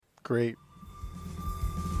great.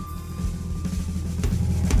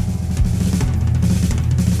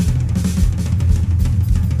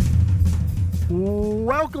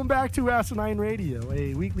 Welcome back to Asinine Radio,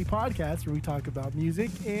 a weekly podcast where we talk about music,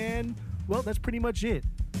 and, well, that's pretty much it.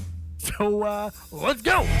 So, let's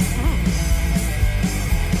go!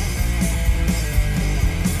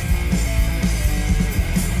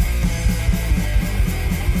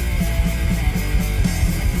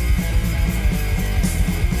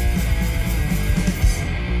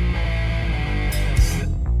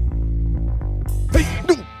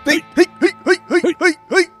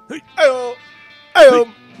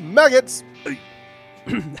 Maggots.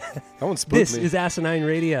 That one spooked This me. is Asinine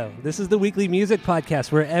Radio. This is the weekly music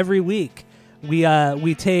podcast where every week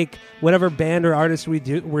we take whatever band or artist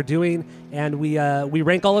we're doing and we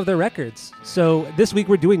rank all of their records. So this week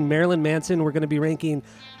we're doing Marilyn Manson. We're going to be ranking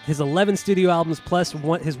his 11 studio albums plus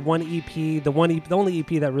his one EP, the only EP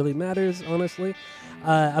that really matters, honestly.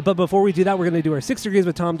 But before we do that, we're going to do our 6 Degrees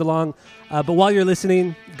with Tom DeLonge. But while you're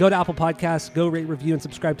listening, go to Apple Podcasts, go rate, review, and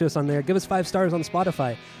subscribe to us on there. Give us 5 stars on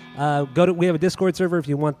Spotify. We have a Discord server if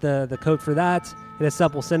you want the code for that. Hit us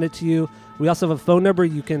up, we'll send it to you. We also have a phone number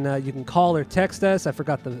you can call or text us. I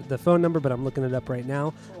forgot the phone number, but I'm looking it up right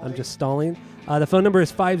now. I'm just stalling. The phone number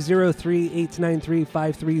is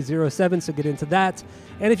 503-893-5307, so get into that.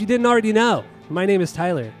 And if you didn't already know, my name is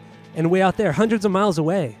Tyler, and way out there, hundreds of miles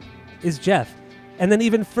away, is Jeff. And then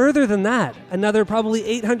even further than that, another probably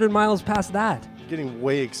 800 miles past that, Getting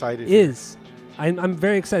way excited. I'm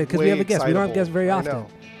very excited because we have a guest. We don't have guests very I often. know.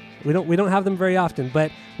 We don't have them very often,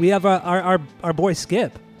 but we have our boy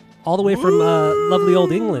Skip, all the way from lovely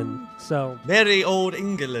old England. So Merry old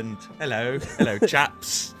England. Hello,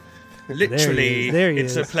 chaps. Literally, There he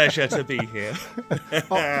it's a is. pleasure to be here.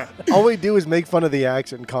 All we do is make fun of the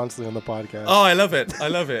accent constantly on the podcast. Oh, I love it.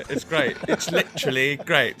 It's great. It's literally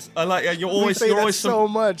great. I like you're we always say you're that always so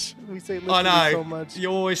much. We say I literally know. so much.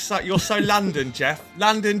 You're so London, Jeff.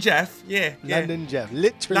 London, Jeff. Yeah. London Jeff.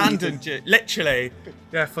 Literally. London, literally.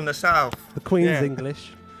 Yeah, from the south. the Queen's Yeah.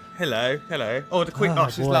 English. Hello. Oh, the Queen. Oh, Oh,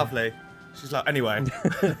 she's boy. lovely. Anyway.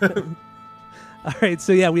 All right,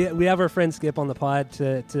 so yeah, we have our friend Skip on the pod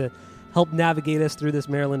to help navigate us through this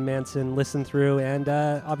Marilyn Manson listen through, and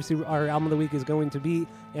obviously our album of the week is going to be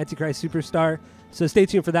Antichrist Superstar, so stay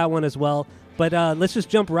tuned for that one as well. But let's just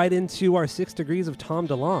jump right into our 6 Degrees of Tom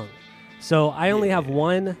DeLonge. So I only have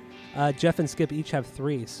one. Jeff and Skip each have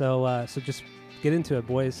 3. So just get into it,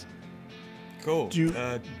 boys. Cool.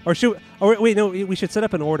 We should set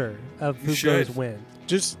up an order of who goes when.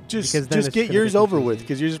 Just Because then it's get gonna yours get over with, confusing.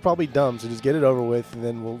 because yours is probably dumb. So just get it over with, and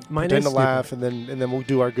then we'll Mine pretend is to laugh, and then we'll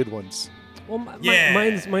do our good ones. Well, Yeah.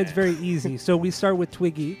 mine's very easy. So we start with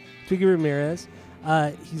Twiggy Ramirez.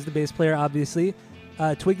 He's the bass player, obviously.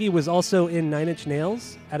 Twiggy was also in Nine Inch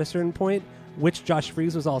Nails at a certain point, which Josh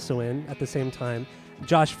Freese was also in at the same time.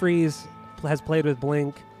 Josh Freese has played with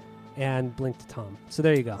Blink and Blink to Tom. So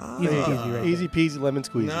there you go. Easy peasy, right? Easy peasy lemon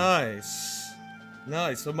squeezy.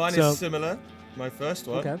 Nice. So mine So- is similar. My first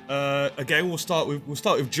one. Okay. Again, we'll start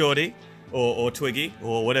with Geordie or Twiggy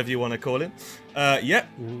or whatever you want to call him.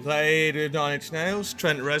 Played with Nine Inch Nails.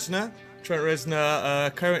 Trent Reznor.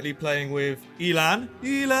 Currently playing with Elan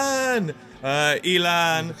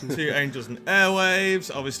to Angels and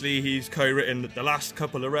Airwaves. Obviously, he's co-written the last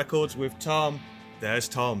couple of records with Tom. There's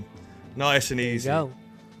Tom. Nice and There you easy. go.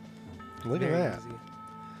 Look at Very that. easy.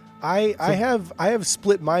 I have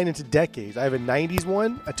split mine into decades. I have a 90s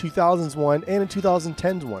one, a 2000s one, and a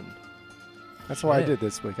 2010s one. That's what I Shit. did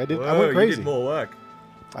this week. I Whoa, went crazy. You did more work.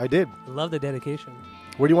 I did. I love the dedication.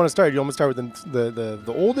 Where do you want to start? Do you want me to start with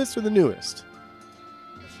the oldest or the newest?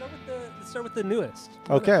 Let's start with the newest.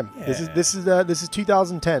 Okay. This is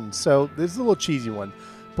 2010. So this is a little cheesy one,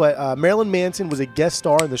 but Marilyn Manson was a guest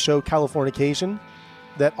star in the show Californication.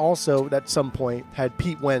 That also, at some point, had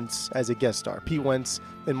Pete Wentz as a guest star. Pete Wentz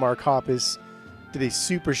and Mark Hoppus did a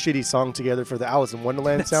super shitty song together for the Alice in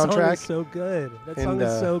Wonderland That song soundtrack. is so good. That And, song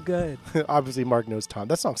is so good. Obviously, Mark knows Tom.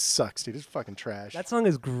 That song sucks, dude. It's fucking trash. That song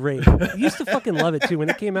is great. I used to fucking love it too when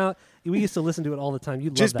it came out. We used to listen to it all the time. You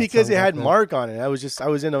Just because it had Mark on it. I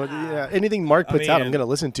was in anything Mark puts out, I'm gonna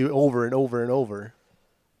listen to over and over and over.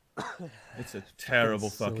 It's a terrible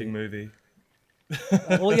It's silly. fucking movie.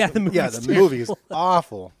 Well, yeah, the movie. Yeah, the movie is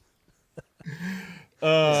awful.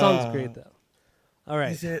 The song's great though. All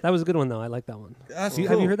right, Is it? that was a good one though. I like that one. That's Have you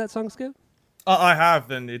cool. heard that song, Skip? I have,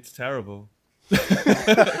 then it's terrible. But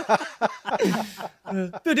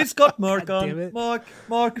it's got Mark God on. damn it.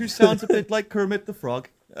 Mark, who sounds a bit like Kermit the Frog.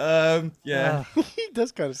 Yeah, He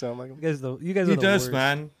does kind of sound like him. You guys are he the does, worst.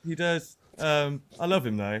 man. He does. I love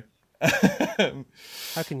him though.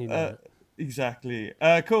 How can you know? Exactly.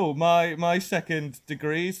 Cool. My second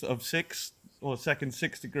degrees of 6, or second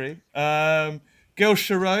 6 degree. Gil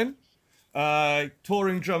Sharon,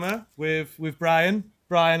 touring drummer with Brian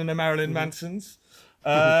and the Marilyn Mansons.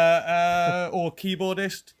 Or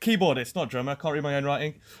keyboardist, not drummer. Can't read my own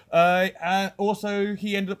writing. And also,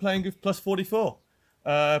 he ended up playing with Plus 44.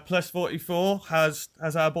 Plus 44 has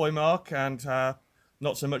our boy Mark and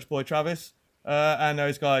not so much boy Travis. And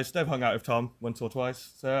those guys, they've hung out with Tom once or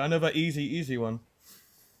twice. So another easy one.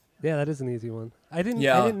 Yeah, that is an easy one. I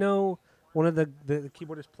didn't know one of the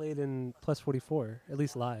keyboardists played in Plus 44, at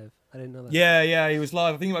least live. I didn't know that. Yeah, he was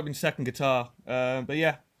live. I think he might have been second guitar. But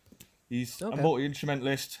yeah, he's a Okay.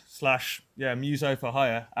 multi-instrumentalist / muso for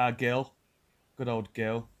hire. Our Gil. Good old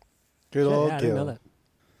Gil. Good Shit, old yeah, I didn't know Gil. that.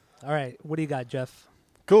 All right, what do you got, Jeff?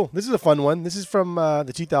 Cool. This is a fun one. This is from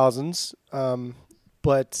the 2000s.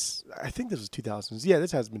 But I think this was 2000s. Yeah,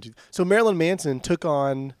 this has been. So Marilyn Manson took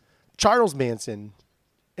on Charles Manson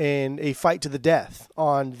in a fight to the death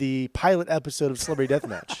on the pilot episode of Celebrity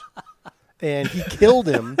Deathmatch. And he killed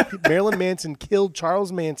him. Marilyn Manson killed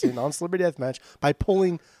Charles Manson on Celebrity Deathmatch by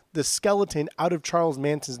pulling the skeleton out of Charles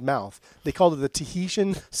Manson's mouth. They called it the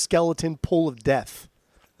Tahitian skeleton pull of death.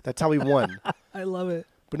 That's how he won. I love it.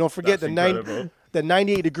 But don't forget That's that incredible.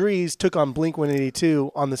 98 Degrees took on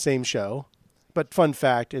Blink-182 on the same show. But fun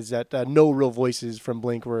fact is that no real voices from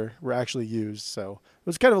Blink were actually used. So it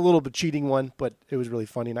was kind of a little bit cheating one, but it was really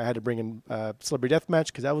funny. And I had to bring in Celebrity Deathmatch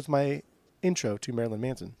because that was my intro to Marilyn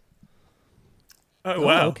Manson. Oh,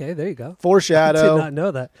 wow. Oh, okay, there you go. I Foreshadow. did not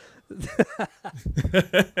know that.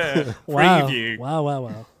 Wow. Preview.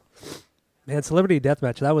 Wow. Man, Celebrity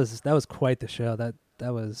Deathmatch, that was quite the show. That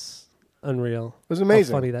was unreal. It was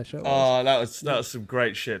amazing. How funny that show was. Oh, that was some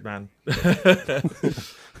great shit, man.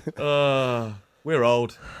 We're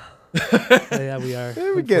old. Yeah, we are.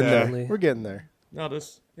 We're getting unfortunately. there. We're getting there. Not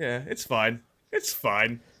us. Yeah, it's fine. It's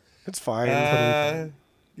fine. It's fine.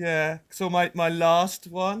 Yeah. So my last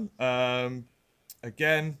one,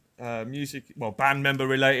 again, music, band member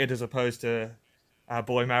related as opposed to our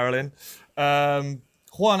boy Marilyn. Juan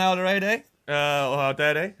Alderete, or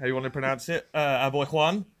Aldere, how you want to pronounce it. Our boy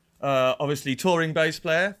Juan, obviously touring bass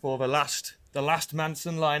player for the last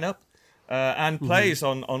Manson lineup, and plays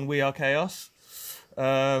on We Are Chaos.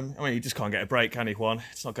 He just can't get a break, can he, Juan?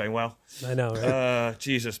 It's not going well. I know, right?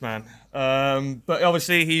 Jesus, man. But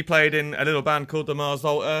obviously he played in a little band called the Mars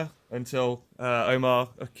Volta until Omar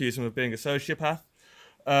accused him of being a sociopath.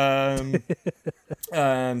 And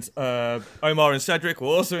Omar and Cedric were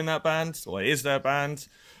also in that band, or it is their band.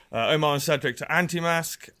 Omar and Cedric to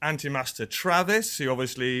Anti-Mask to Travis, who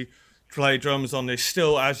obviously played drums on this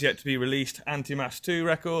still as yet to be released Anti-Mask 2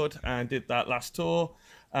 record and did that last tour.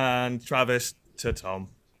 And Travis to Tom.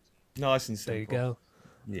 Nice and simple. There you go.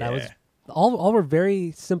 Yeah. That was all were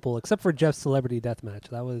very simple, except for Jeff's Celebrity Deathmatch.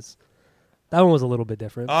 That one was a little bit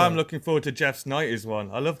different. I'm but- looking forward to Jeff's 90s one.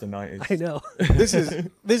 I love the 90s. I know. This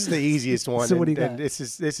is the easiest one. So what do you and got? it's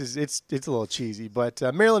a little cheesy, but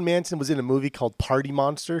Marilyn Manson was in a movie called Party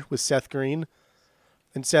Monster with Seth Green,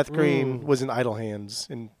 and Seth Green was in Idle Hands,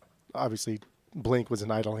 and obviously Blink was in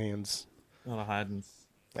Idle Hands. Oh, I hadn't.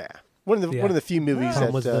 Yeah, one of the few movies Tom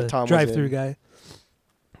that was the Tom was drive-through in. guy.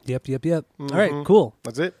 Yep. All right, cool.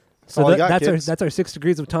 That's it. So All I got, that's kids. our 6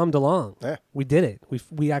 degrees of Tom DeLonge. Yeah. We did it.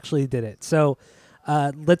 We actually did it. So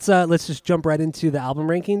let's just jump right into the album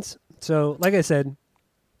rankings. So like I said,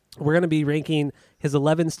 we're gonna be ranking his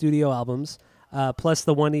 11 studio albums plus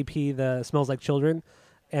the 1 EP, the Smells Like Children,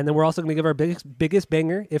 and then we're also gonna give our biggest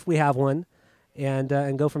banger if we have one, and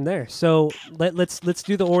go from there. So let's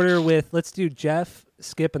do the order with let's do Jeff,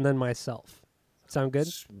 Skip, and then myself. Sound good?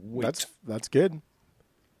 Sweet. That's good.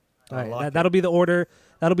 All right, like that'll be the order.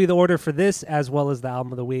 That'll be the order for this as well as the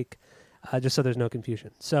album of the week, just so there's no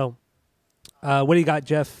confusion. So, what do you got,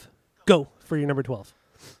 Jeff? Go for your number 12.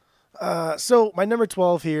 So my number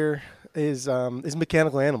 12 here is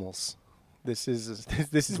Mechanical Animals. This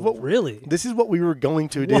is what Really? this is what we were going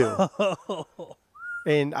to do.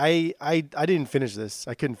 And I didn't finish this.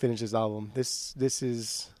 I couldn't finish this album. This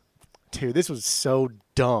was so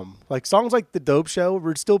dumb. Like songs like The Dope Show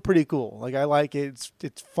were still pretty cool. Like I like it.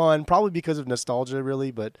 It's fun, probably because of nostalgia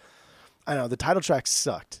really, but I don't know, the title track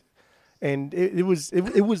sucked. And it was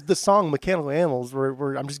the song Mechanical Animals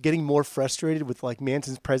where I'm just getting more frustrated with like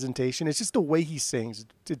Manson's presentation. It's just the way he sings.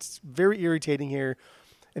 It's very irritating here.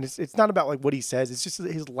 And it's not about like what he says. It's just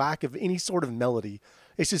his lack of any sort of melody.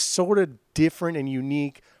 It's just sort of different and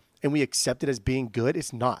unique, and we accept it as being good.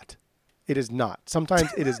 It's not. It is not.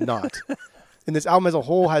 Sometimes it is not. And this album as a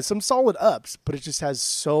whole has some solid ups, but it just has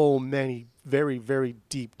so many very, very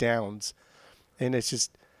deep downs. And it's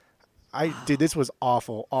just, Dude, this was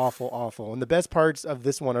awful, awful, awful. And the best parts of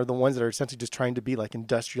this one are the ones that are essentially just trying to be like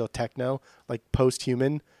industrial techno, like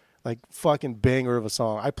post-human, like fucking banger of a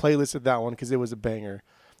song. I playlisted that one because it was a banger.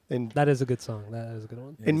 And That is a good song. That is a good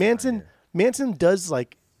one. and Manson does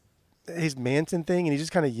like his Manson thing, and he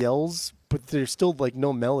just kind of yells, but there's still like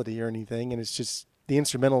no melody or anything, and it's just the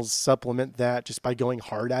instrumentals supplement that just by going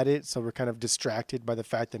hard at it. So we're kind of distracted by the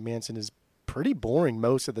fact that Manson is pretty boring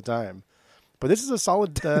most of the time. But this is a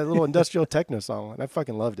solid little industrial techno song, and I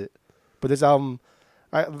fucking loved it. But this album,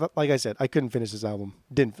 like I said, I couldn't finish this album.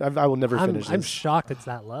 I will never finish this. I'm shocked it's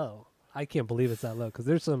that low. I can't believe it's that low because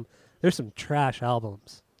there's some trash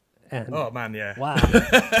albums. And Oh man, yeah. wow,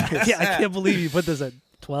 yeah, I can't believe you put this at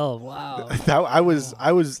 12. Wow. I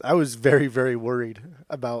was very, very worried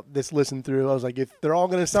about this listen through. I was like, if they're all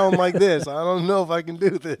going to sound like this, I don't know if I can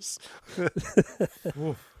do this.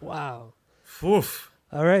 Wow. Oof.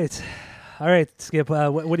 All right, Skip.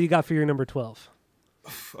 What do you got for your number 12?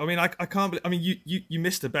 I mean, I can't believe. I mean, you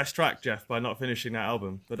missed the best track, Jeff, by not finishing that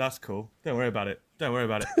album. But that's cool. Don't worry about it.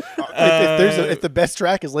 If the best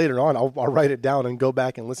track is later on, I'll write it down and go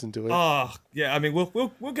back and listen to it. Oh yeah. I mean,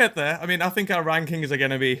 we'll get there. I mean, I think our rankings are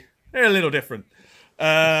going to be a little different.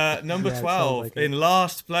 Number Yeah, it 12 sounds like in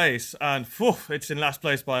last place, and it's in last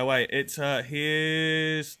place by a way. It's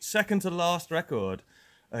his second to last record,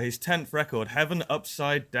 his 10th record, Heaven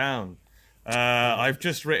Upside Down. I've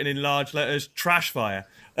just written in large letters, Trash Fire.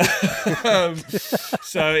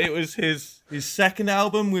 So it was his second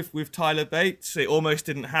album with Tyler Bates. It almost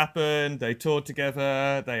didn't happen. They toured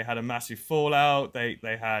together. They had a massive fallout. They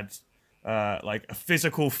had like a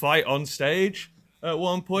physical fight on stage at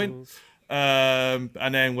one point. And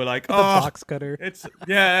then we're like, The box cutter.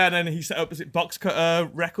 and then he set up, is it Box Cutter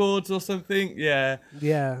Records or something? Yeah.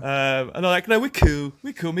 Yeah. And they're like, no, we're cool,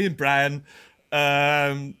 me and Brian.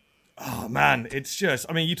 Oh man, it's just,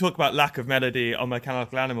 I mean, you talk about lack of melody on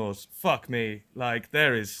Mechanical Animals. Fuck me. Like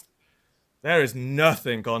there is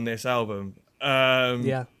nothing on this album.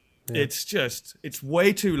 Yeah. It's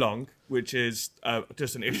way too long, which is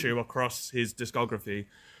just an issue across his discography.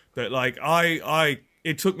 But like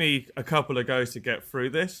it took me a couple of goes to get through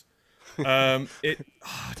this.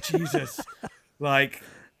 Jesus. Like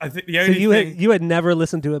I think the only thing you had never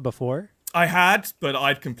listened to it before? I had, but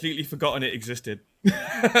I'd completely forgotten it existed.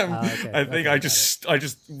 Okay. I think I just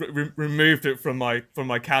removed it from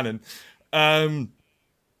my canon. The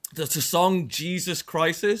song Jesus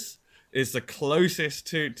Crisis is the closest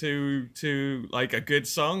to like a good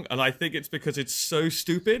song, and I think it's because it's so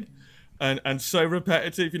stupid and so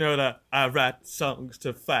repetitive. You know that I write songs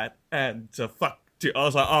to fat and to fuck. I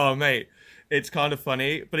was like, oh mate, it's kind of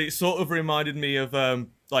funny, but it sort of reminded me of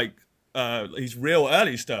his real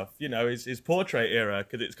early stuff. You know, his Portrait era,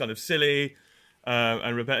 because it's kind of silly.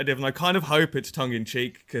 And repetitive, and I kind of hope it's tongue in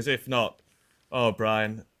cheek, because if not, oh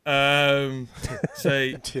Brian. So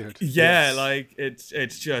Dude, yeah, yes. like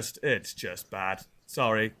it's just bad.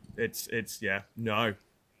 Sorry, it's no.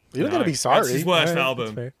 You're not No. gonna be sorry. It's his worst All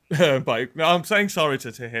right, album. But no, I'm saying sorry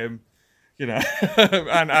to him, you know,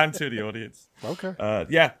 and to the audience. Okay.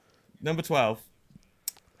 Yeah, number 12,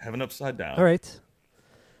 Heaven Upside Down. All right.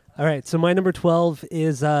 So my number 12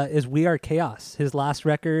 is We Are Chaos. His last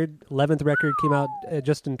record, 11th record, came out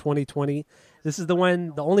just in 2020. This is the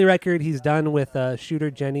only record he's done with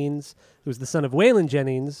Shooter Jennings, who's the son of Waylon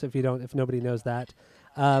Jennings. If nobody knows that,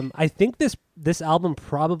 I think this album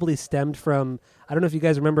probably stemmed from, I don't know if you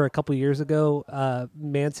guys remember a couple years ago,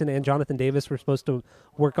 Manson and Jonathan Davis were supposed to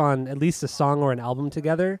work on at least a song or an album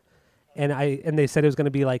together, and they said it was going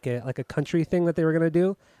to be like a country thing that they were going to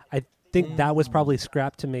do. I think that was probably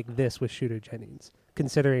scrapped to make this with Shooter Jennings,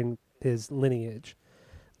 considering his lineage.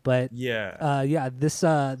 But this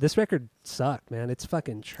record sucked, man. It's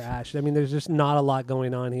fucking trash. I mean, there's just not a lot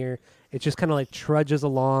going on here. It just kind of like trudges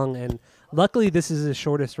along, and luckily this is his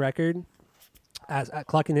shortest record,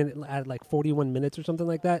 clocking in at like 41 minutes or something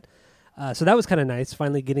like that. So that was kind of nice,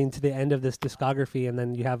 finally getting to the end of this discography, and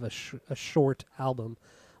then you have a short album.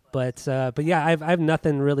 But yeah, I have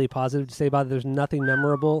nothing really positive to say about it. There's nothing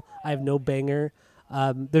memorable. I have no banger.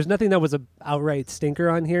 There's nothing that was a outright stinker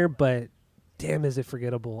on here, but damn, is it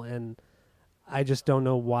forgettable. And I just don't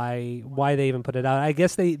know why they even put it out. I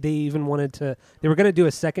guess they even wanted to. They were going to do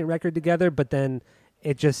a second record together, but then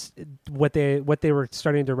it just what they were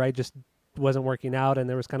starting to write just wasn't working out, and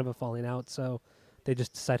there was kind of a falling out. So they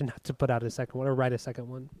just decided not to put out a second one or write a second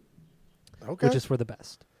one, which is for the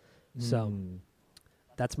best. So.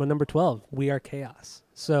 That's my number 12. We Are Chaos.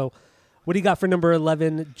 So, what do you got for number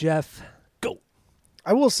 11, Jeff? Go.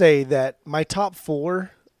 I will say that my top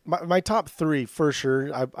four, my top three for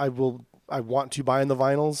sure. I want to buy in the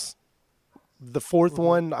vinyls. The fourth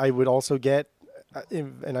one I would also get,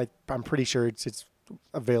 and I'm pretty sure it's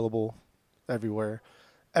available everywhere.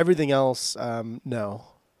 Everything else, no,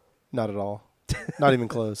 not at all, not even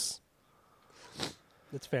close.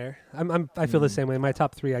 That's fair. I feel the same way. My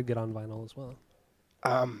top 3 I'd get on vinyl as well.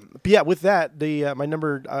 But yeah, with that, the my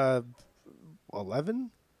number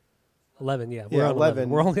 11. 11, yeah. Yeah, We're on 11.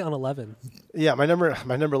 We're only on 11. Yeah, my number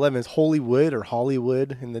 11 is Hollywood or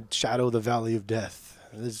Hollywood in the Shadow of the Valley of Death.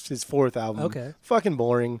 It's his fourth album. Okay. Fucking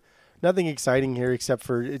boring. Nothing exciting here except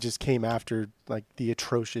for it just came after like the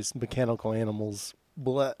atrocious Mechanical Animals.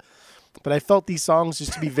 Blah. But I felt these songs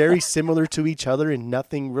just to be very similar to each other and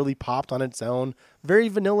nothing really popped on its own. Very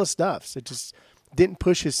vanilla stuff. So it just didn't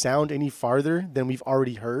push his sound any farther than we've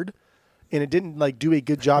already heard. And it didn't like do a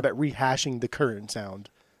good job at rehashing the current sound.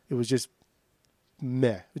 It was just meh.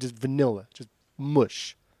 It was just vanilla. Just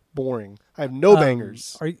mush. Boring. I have no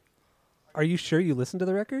bangers. Are you sure you listened to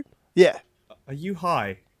the record? Yeah. Are you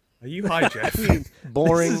high? Are you high, Jeff?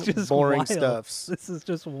 Boring, This is just boring wild. stuffs. This is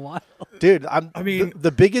just wild. Dude, I mean-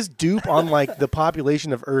 the biggest dupe on like the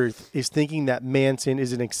population of Earth is thinking that Manson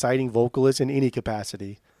is an exciting vocalist in any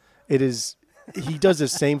capacity. It is, he does the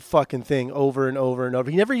same fucking thing over and over and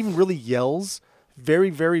over. He never even really yells. Very,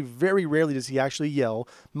 very, very rarely does he actually yell.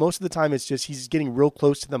 Most of the time it's just he's getting real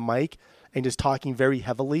close to the mic and just talking very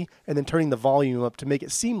heavily and then turning the volume up to make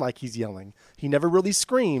it seem like he's yelling. He never really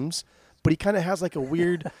screams, but he kind of has like a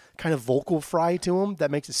weird kind of vocal fry to him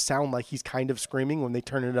that makes it sound like he's kind of screaming when they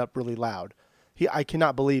turn it up really loud. I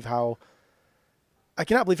cannot believe how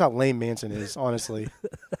lame Manson is, honestly.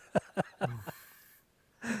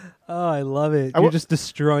 Oh, I love it. You're just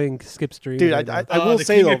destroying Skip's dream. Dude, right now. I will the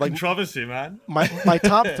say king though, of like controversy, man. my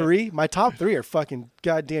top three are fucking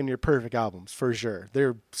goddamn near perfect albums for sure.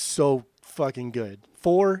 They're so fucking good.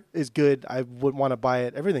 4 is good. I would want to buy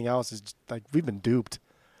it. Everything else is just, like we've been duped.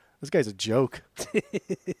 This guy's a joke.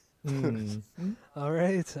 All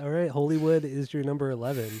right. Hollywood is your number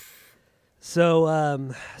 11.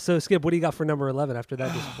 So Skip, what do you got for number 11 after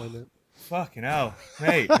that disappointment? Fucking hell,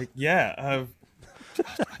 mate. Yeah.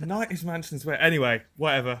 Night is Manson's way. Anyway,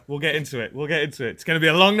 whatever. We'll get into it. It's going to be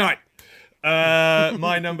a long night.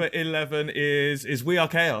 My number 11 is We Are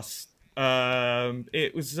Chaos.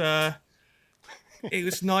 It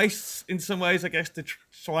was nice in some ways, I guess, to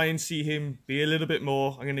try and see him be a little bit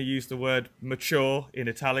more. I'm going to use the word mature in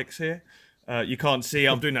italics here. You can't see.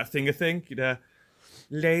 I'm doing that finger thing.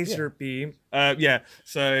 Laser beam.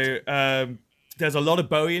 So there's a lot of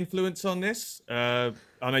Bowie influence on this.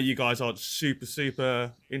 I know you guys aren't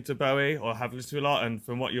super into Bowie or have listened to a lot, and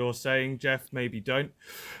from what you're saying, Jeff, maybe don't.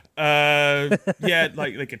 Like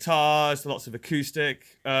the guitars, lots of acoustic.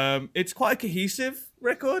 It's quite a cohesive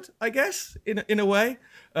record, I guess, in a way.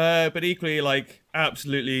 But equally, like,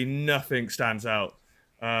 absolutely nothing stands out.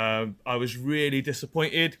 I was really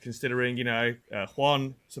disappointed considering,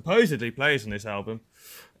 Juan supposedly plays on this album.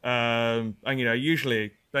 And,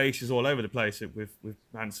 usually bass is all over the place with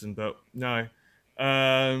Manson, but no.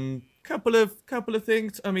 Couple of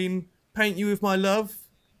things. I mean, Paint You With My Love,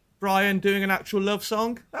 Brian doing an actual love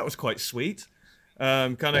song. That was quite sweet.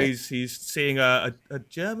 He's seeing a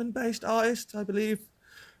German-based artist, I believe.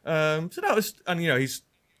 So that was, and he's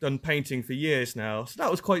done painting for years now. So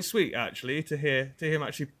that was quite sweet, actually, to him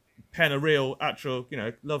actually pen a real, actual,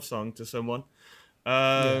 love song to someone.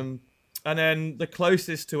 And then the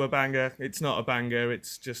closest to a banger, it's not a banger,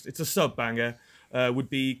 it's a sub-banger,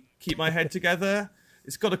 would be Keep My Head Together.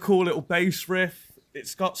 It's got a cool little bass riff.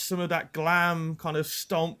 It's got some of that glam kind of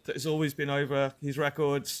stomp that has always been over his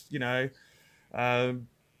records, It's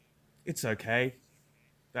okay.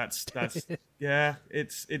 That's yeah,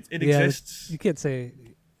 it exists. You can't say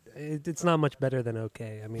it's not much better than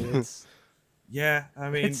okay. I mean, it's yeah. I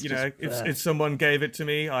mean, It's just if someone gave it to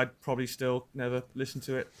me, I'd probably still never listen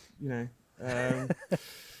to it.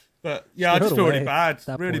 But yeah, I just feel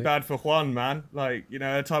really bad for Juan, man. Like,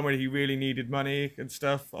 a time when he really needed money and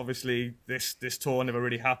stuff. Obviously, this tour never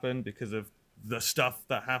really happened because of the stuff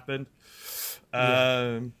that happened.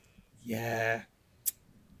 Yeah.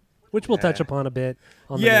 which we'll touch upon a bit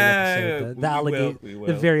on the main episode.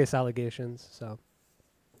 The various allegations. So,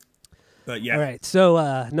 but yeah. All right.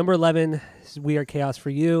 So number 11, We Are Chaos for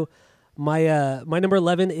you. My number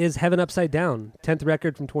 11 is Heaven Upside Down, 10th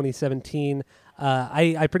record from 2017.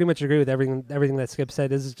 I pretty much agree with everything that Skip said.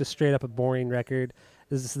 This is just straight up a boring record.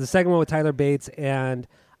 This is the second one with Tyler Bates, and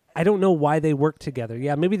I don't know why they worked together.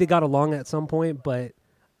 Yeah, maybe they got along at some point, but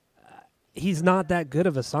he's not that good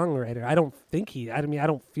of a songwriter. I don't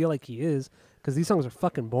feel like he is, because these songs are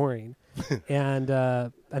fucking boring. and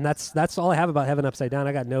that's all I have about Heaven Upside Down.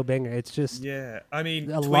 I got no banger. It's just I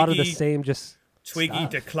mean, a lot of the same. Just Twiggy stuff.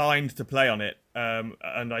 declined to play on it,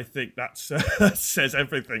 and I think that's says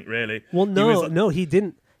everything really. Well, He no, was- no, he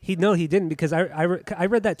didn't. He didn't because I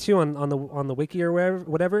read that too on the wiki or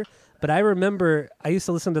whatever. But I remember I used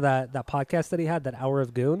to listen to that podcast that he had, that Hour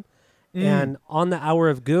of Goon, and on the Hour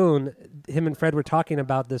of Goon, him and Fred were talking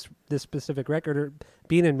about this specific record, or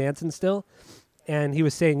being in Manson still, and he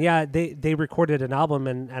was saying, yeah, they recorded an album,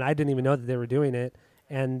 and I didn't even know that they were doing it,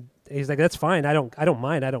 and he's like, that's fine, I don't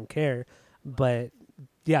mind, I don't care, but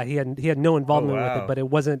yeah, he had no involvement with wow. it, but it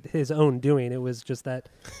wasn't his own doing. It was just that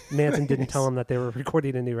Manson didn't tell him that they were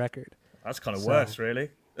recording a new record. That's kind of So, worse, really.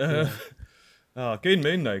 Oh, Goon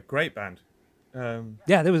Moon though, great band.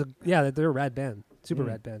 Yeah, they're a rad band, super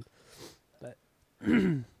rad band. But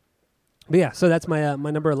but yeah, so that's my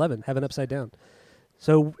my number 11, Heaven Upside Down.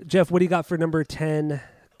 So Jeff, what do you got for number 10?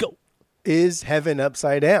 Go. Is Heaven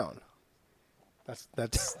Upside Down?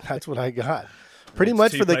 That's what I got. Pretty It's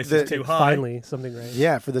much two for places too high. Finally, something right.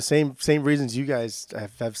 yeah, for the same reasons you guys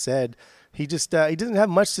have said. He just he doesn't have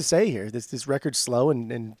much to say here. This record's slow,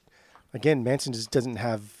 and again, Manson just doesn't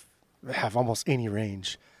have almost any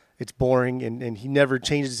range. It's boring, and he never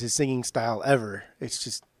changes his singing style ever. It's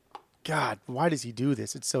just, God, why does he do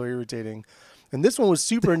this? It's so irritating. And this one was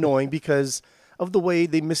super annoying because of the way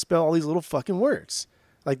they misspell all these little fucking words.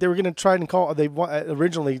 Like they were gonna try and call. They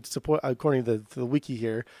originally support, according to the wiki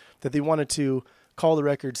here, that they wanted to call the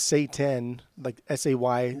record Say 10, like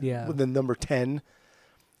SAY, Yeah. with the number 10.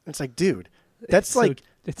 It's like, dude, that's like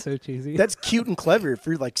it's so cheesy. that's cute and clever if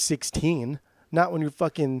you're like 16. Not when you're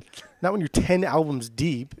 10 albums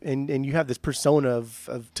deep and you have this persona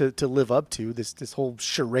of to live up to, this whole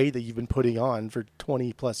charade that you've been putting on for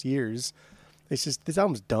 20 plus years. It's just, this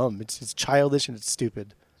album's dumb. It's childish and it's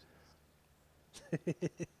stupid.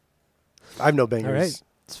 I have no bangers. All right,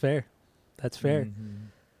 it's fair. That's fair.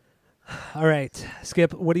 All right,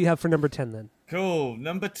 Skip, what do you have for number 10 then? Cool,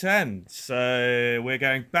 number 10. So we're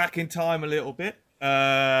going back in time a little bit.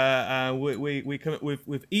 And we come up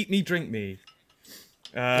with Eat Me, Drink Me.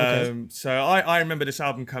 So I remember this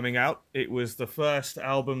album coming out. It was the first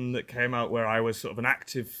album that came out where I was sort of an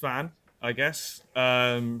active fan, I guess.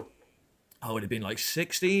 I would have been like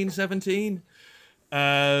 16, 17.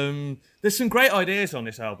 There's some great ideas on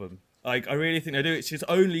this album. Like, I really think they do. It's his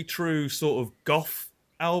only true sort of goth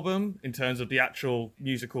album in terms of the actual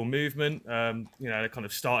musical movement. It kind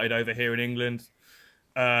of started over here in England.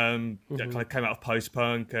 That kind of came out of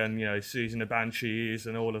post-punk and, Susan the Banshees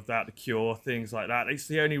and all of that, The Cure, things like that. It's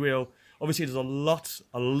the only real... Obviously, there's a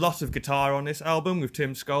lot of guitar on this album with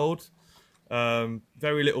Tim Skold.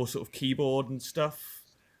 Very little sort of keyboard and stuff.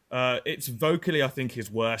 It's vocally, I think, his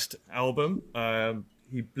worst album.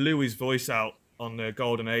 He blew his voice out on the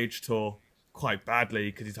Golden Age tour quite badly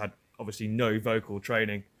because he's had, obviously, no vocal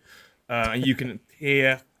training. And you can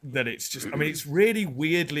hear that it's just... I mean, it's really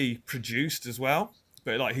weirdly produced as well.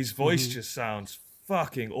 But like his voice just sounds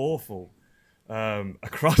fucking awful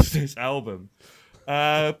across this album.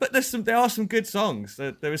 But there are some good songs.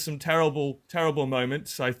 There is some terrible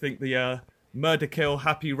moments. I think the Murder Kill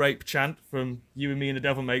Happy Rape chant from You and Me and the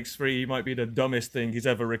Devil Makes Three might be the dumbest thing he's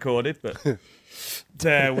ever recorded. But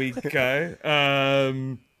there we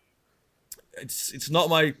go. It's not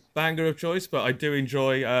my banger of choice, but I do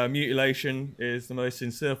enjoy Mutilation is the most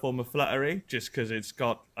sincere form of flattery, just because it's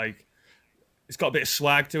got a bit of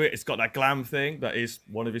swag to it. It's got that glam thing that is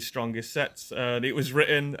one of his strongest sets. It was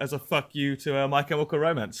written as a fuck you to My Chemical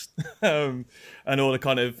Romance and all the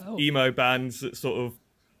kind of emo bands that sort of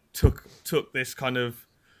took this kind of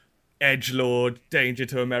edgelord, Danger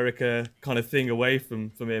to America kind of thing away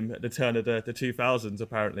from him at the turn of the 2000s,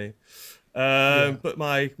 apparently. But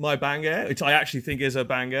my banger, which I actually think is a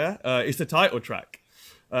banger, is the title track,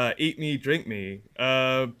 Eat Me, Drink Me.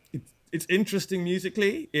 It's interesting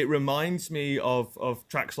musically. It reminds me of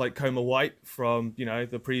tracks like Coma White from,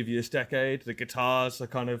 the previous decade. The guitars are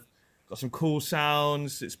kind of got some cool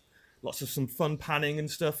sounds. It's lots of some fun panning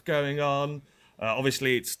and stuff going on.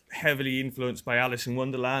 Obviously, it's heavily influenced by Alice in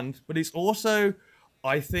Wonderland, but it's also,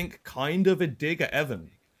 I think, kind of a dig at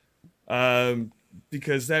Evan.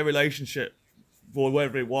 Because their relationship, or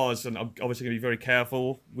whatever it was, and I'm obviously going to be very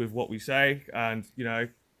careful with what we say and,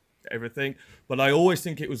 everything, but I always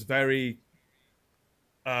think it was very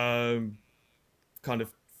kind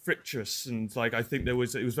of frictious, and like I think it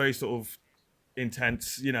was very sort of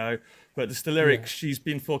intense, but the lyric, she's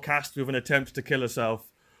been forecast with an attempt to kill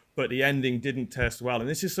herself, but the ending didn't test well. And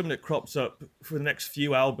this is something that crops up for the next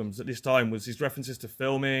few albums at this time, was these references to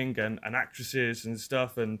filming and actresses and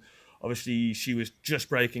stuff, and obviously she was just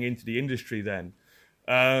breaking into the industry then.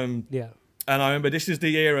 And I remember this is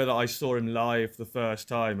the era that I saw him live the first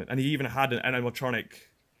time. And he even had an animatronic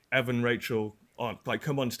Evan Rachel on, like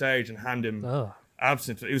come on stage and hand him Oh,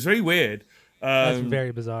 absinthe. It was very weird. that's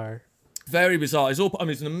very bizarre. Very bizarre. It's all. I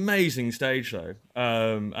mean, it's an amazing stage show,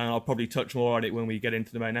 and I'll probably touch more on it when we get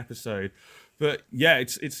into the main episode. But yeah,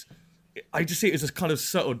 it's. I just see it as a kind of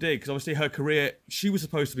subtle dig because obviously her career, she was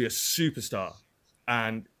supposed to be a superstar,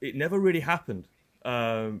 and it never really happened.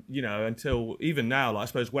 Until even now, like I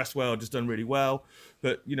suppose Westworld has done really well,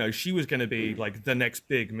 but she was going to be like the next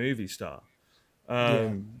big movie star.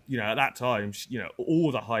 At that time,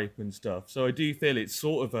 all the hype and stuff. So I do feel it's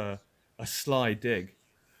sort of a sly dig.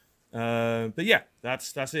 But yeah,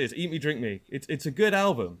 that's it. Eat Me, Drink Me. It's a good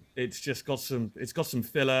album. It's just got some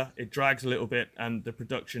filler. It drags a little bit, and the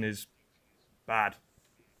production is bad.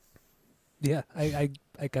 Yeah, I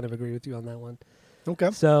kind of agree with you on that one.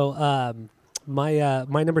 Okay. So my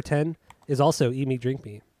number 10 is also Eat Me, Drink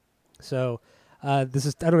Me. So this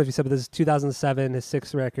is, I don't know if you said, but this is 2007, his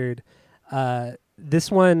sixth record.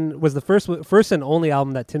 This one was the first and only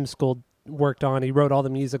album that Tim Skold worked on. He wrote all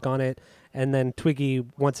the music on it, and then Twiggy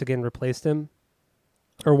once again replaced him,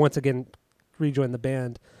 or once again rejoined the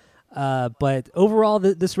band. But overall,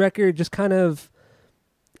 this record just kind of,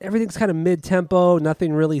 everything's kind of mid-tempo.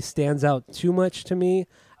 Nothing really stands out too much to me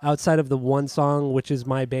outside of the one song, which is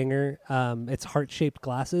my banger. It's Heart-Shaped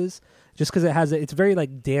Glasses, just because it's very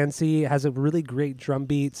like dancey. It has a really great drum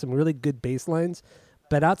beat, some really good bass lines.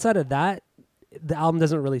 But outside of that, the album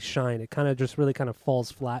doesn't really shine. It kind of just really kind of falls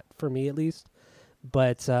flat for me, at least.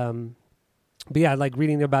 But yeah, like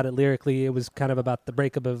reading about it lyrically, it was kind of about the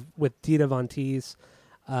breakup with Dita Von Teese,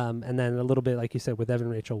 and then a little bit, like you said, with Evan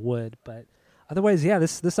Rachel Wood. But otherwise, yeah,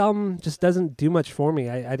 this album just doesn't do much for me.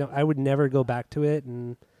 I would never go back to it,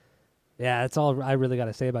 and yeah, that's all I really got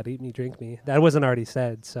to say about Eat Me, Drink Me. That wasn't already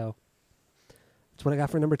said, so that's what I got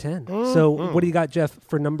for number 10. So what do you got, Jeff,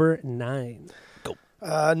 for number 9? Go.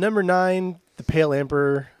 Number 9, The Pale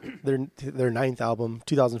Emperor, their ninth album,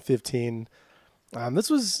 2015.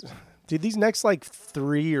 These next like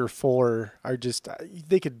 3 or 4 are just,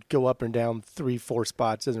 they could go up and down 3-4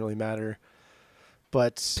 spots, doesn't really matter.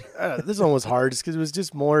 But this one was hard just because it was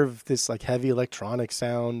just more of this like heavy electronic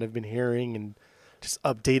sound I've been hearing and just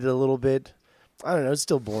updated a little bit. I don't know, it's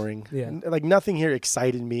still boring. Yeah. Like nothing here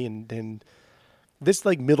excited me, and this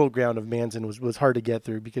like middle ground of Manson was hard to get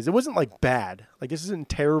through because it wasn't like bad. Like this isn't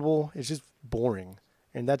terrible. It's just boring.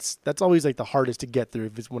 And that's always like the hardest to get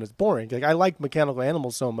through when it's boring. Like I like Mechanical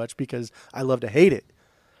Animals so much because I love to hate it.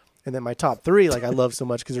 And then my top 3, like I love so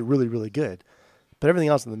much because they're really, really good. But everything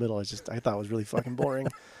else in the middle I thought was really fucking boring.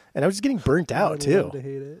 And I was just getting burnt out too. To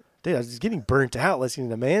hate it. Dude, I was just getting burnt out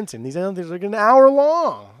listening to Manson. These albums are like an hour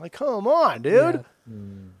long. Like, come on, dude. Yeah.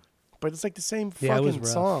 But it's like the same fucking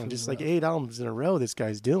song. Just like 8 albums in a row this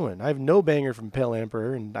guy's doing. I have no banger from Pale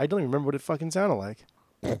Emperor, and I don't even remember what it fucking sounded like.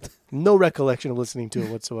 No recollection of listening to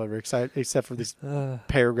it whatsoever, except for this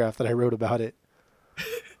paragraph that I wrote about it.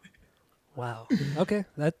 Wow. Okay,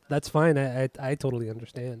 that's fine. I totally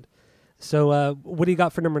understand. So what do you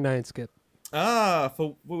got for number 9, Skip?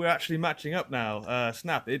 We're actually matching up now.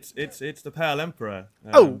 Snap! It's the Pale Emperor.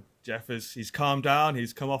 Jeff he's calmed down.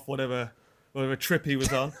 He's come off whatever trip he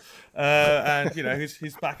was on, and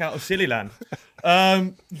he's back out of Silly Land.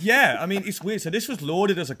 Yeah, I mean it's weird. So this was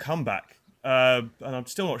lauded as a comeback, and I'm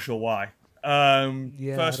still not sure why.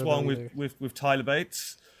 First one with Tyler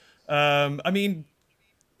Bates. I mean,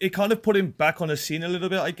 it kind of put him back on the scene a little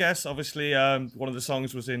bit, I guess. Obviously, one of the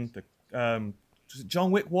songs was in the was it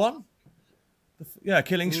John Wick 1?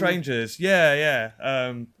 Killing Strangers. Yeah. I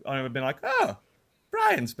remember being like, oh,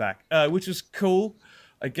 Brian's back, which was cool,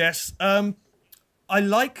 I guess. I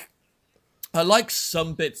like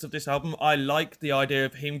some bits of this album. I like the idea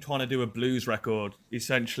of him trying to do a blues record,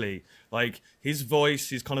 essentially. Like his voice,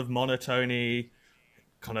 his kind of monotony,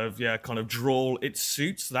 kind of drawl. It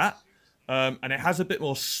suits that, and it has a bit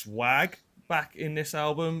more swag back in this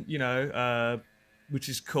album. Which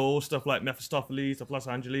is cool. Stuff like Mephistopheles of Los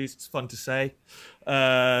Angeles. It's fun to say.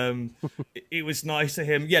 It was nice to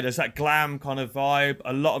him. Yeah, there's that glam kind of vibe.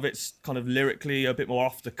 A lot of it's kind of lyrically a bit more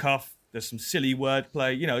off the cuff. There's some silly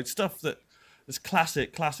wordplay. It's stuff that's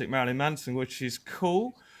classic Marilyn Manson, which is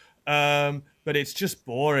cool. But it's just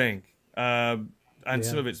boring. And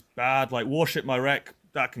some of it's bad. Like Worship My Wreck,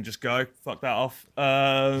 that can just go. Fuck that off.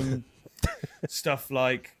 Stuff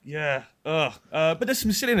like but there's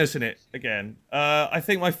some silliness in it again. I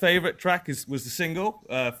think my favorite track was the single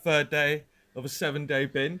Third Day of a 7-Day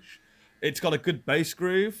Binge. It's got a good bass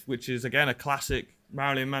groove, which is again a classic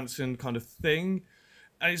Marilyn Manson kind of thing,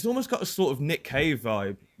 and it's almost got a sort of Nick Cave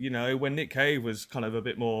vibe, when Nick Cave was kind of a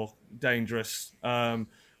bit more dangerous,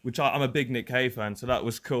 which I'm a big Nick Cave fan, so that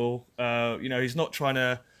was cool. He's not trying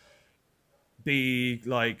to be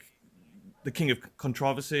like the king of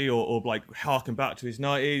controversy or like harken back to his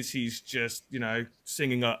 90s. He's just,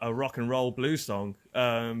 singing a rock and roll blues song.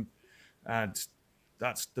 And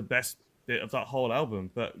that's the best bit of that whole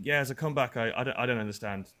album. But yeah, as a comeback, I don't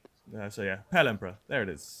understand. So yeah, Pale Emperor. There it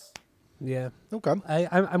is. Yeah. Okay.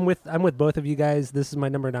 I'm with both of you guys. This is my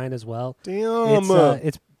number 9 as well. Damn.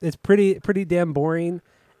 It's pretty damn boring,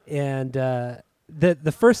 and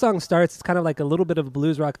the first song starts. It's kind of like a little bit of a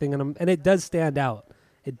blues rock thing, and it does stand out.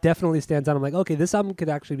 It definitely stands out. I'm like, okay, this album could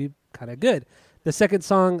actually be kind of good. The second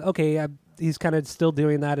song, okay, he's kind of still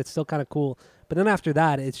doing that. It's still kind of cool, but then after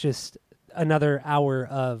that, it's just another hour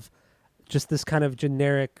of just this kind of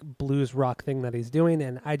generic blues rock thing that he's doing,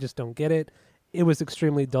 and I just don't get it. It was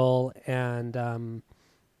extremely dull, and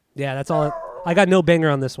yeah, that's all. I got no banger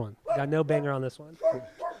on this one.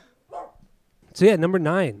 So yeah, number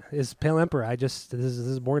 9 is Pale Emperor. This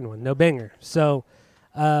is a boring one, no banger. So,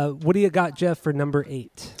 what do you got, Jeff, for number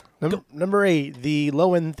 8? Number 8, the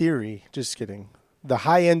Low End Theory. Just kidding. The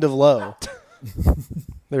High End of Low.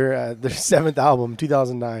 Their 7th album,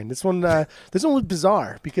 2009. This one was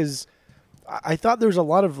bizarre because I thought there was a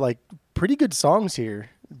lot of like pretty good songs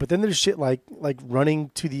here. But then there's shit like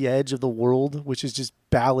Running to the Edge of the World, which is just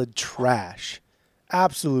ballad trash.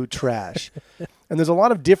 Absolute trash. And there's a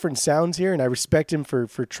lot of different sounds here, and I respect him for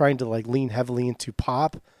trying to like lean heavily into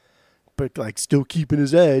pop, but like still keeping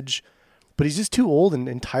his edge. But he's just too old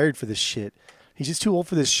and tired for this shit. He's just too old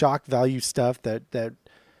for this shock value stuff that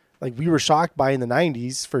like we were shocked by in the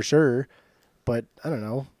 90s for sure. But I don't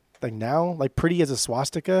know. Like now, like Pretty as a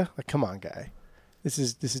Swastika, like come on, guy. This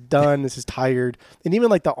is done. This is tired. And even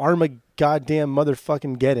like the Armagoddamn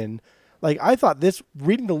motherfucking Geddon. Like I thought this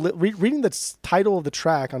reading the title of the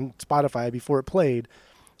track on Spotify before it played,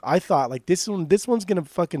 I thought like this one's gonna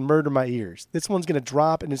fucking murder my ears. This one's gonna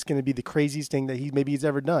drop and it's gonna be the craziest thing that he's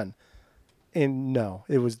ever done. And no,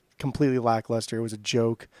 it was completely lackluster. It was a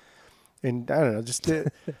joke, and I don't know, just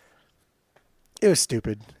it was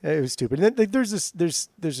stupid. It was stupid. And then, like, there's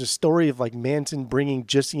a story of like Manson bringing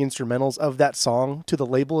just the instrumentals of that song to the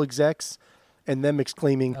label execs, and them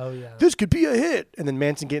exclaiming, "Oh yeah, this could be a hit!" And then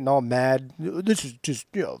Manson getting all mad. This is just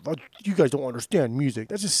you guys don't understand music.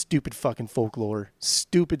 That's just stupid fucking folklore.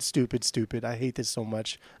 Stupid, stupid, stupid. I hate this so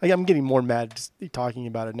much. Like I'm getting more mad just talking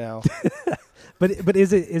about it now. But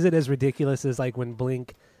is it as ridiculous as like when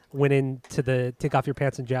Blink went into the Take Off Your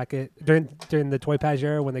Pants and Jacket during the Toy Page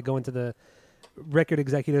era when they go into the record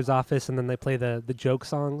executive's office and then they play the joke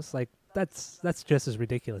songs? Like that's just as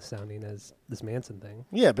ridiculous sounding as this Manson thing.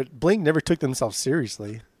 Yeah, but Blink never took themselves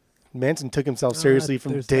seriously. Manson took himself seriously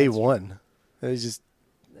from day one. It was just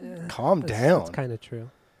calm down. That's kind of true.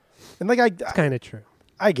 And like it's kind of true.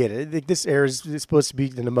 I get it. Like, this era is supposed to be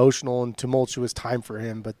an emotional and tumultuous time for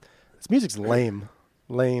him, but this music's lame.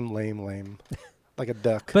 Lame. Like a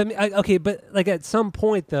duck. But okay, but like at some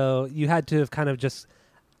point though, you had to have kind of just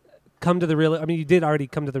come to you did already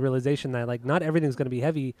come to the realization that like not everything's going to be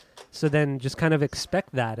heavy, so then just kind of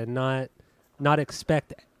expect that and not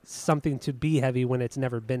expect something to be heavy when it's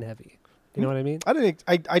never been heavy. You know what I mean? I didn't.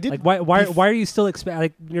 Like why are you still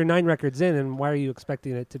like you're 9 records in, and why are you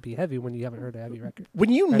expecting it to be heavy when you haven't heard a heavy record?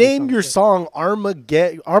 When you name your song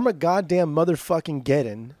Armagoddamn motherfucking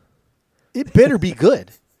Geddon, it better be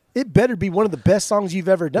good. It better be one of the best songs you've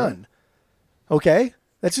ever done. Okay?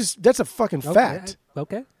 That's a fucking fact.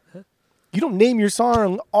 Okay. You don't name your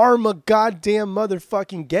song Armagoddamn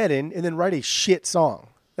motherfucking Geddon and then write a shit song.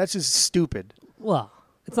 That's just stupid. Well,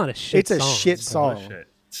 it's not a shit song. It's a shit song.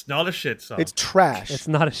 It's not a shit song. It's trash. It's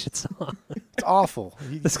not a shit song. It's awful.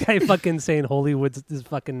 This guy fucking saying Hollywood's is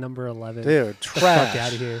fucking number 11. Dude, trash. Get the fuck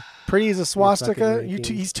out of here. Pretty as a Swastika?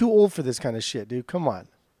 He's too old for this kind of shit, dude. Come on.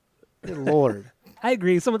 Good Lord. I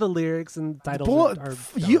agree. Some of the lyrics and titles are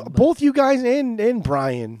dumb, both you guys and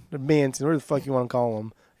Brian Manson, whatever the fuck you want to call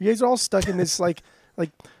him. You guys are all stuck in this like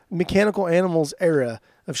Mechanical Animals era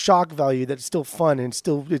of shock value that's still fun and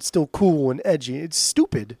it's still cool and edgy. It's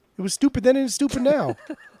stupid. It was stupid then and it's stupid now.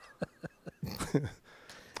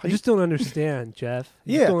 I just don't understand, Jeff.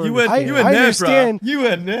 You understand.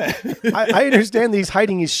 I understand that he's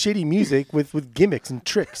hiding his shitty music with gimmicks and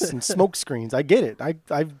tricks and smoke screens. I get it.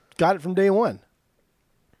 I've got it from day one.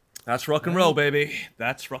 That's rock and roll, baby.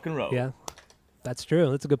 That's rock and roll. Yeah, that's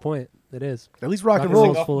true. That's a good point. It is. At least rock and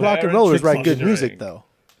rollers write good music, though.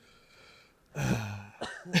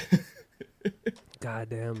 God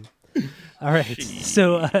damn. All right.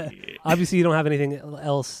 So obviously you don't have anything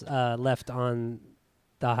else left on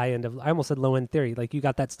the high end of. I almost said low end theory. Like you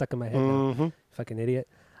got that stuck in my head. Mm-hmm. Now. Fucking idiot.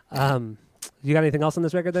 You got anything else on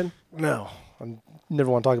this record then? No. I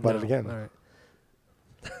never want to talk about it again. All right.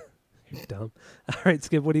 You're dumb. All right,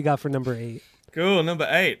 Skip. What do you got for number 8? Cool, number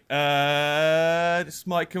 8. This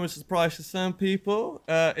might come as a surprise to some people.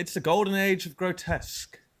 It's the golden age of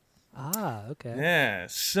grotesque. Ah, okay. Yeah,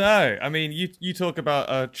 so, I mean, you talk about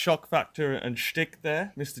a shock factor and shtick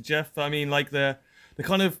there, Mr. Jeff. I mean, like, the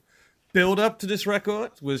kind of build-up to this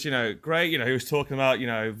record was, great. He was talking about,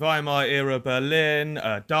 Weimar-era Berlin,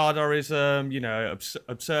 Dadaism,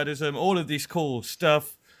 absurdism, all of these cool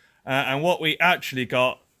stuff. And what we actually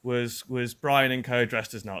got was Brian and co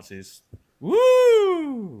dressed as Nazis.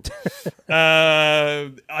 Woo!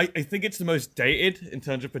 I think it's the most dated in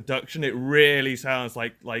terms of production. It really sounds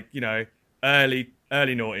like early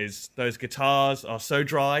noughties. Those guitars are so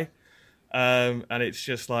dry, and it's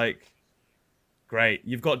just like great.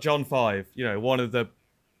 You've got John Five, one of the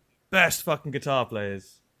best fucking guitar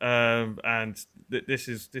players, and this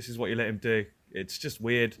is what you let him do. It's just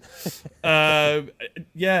weird.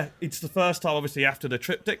 Yeah, it's the first time, obviously, after the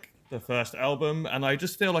Triptych, the first album, and I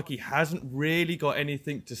just feel like he hasn't really got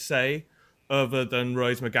anything to say other than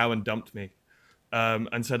Rose McGowan dumped me.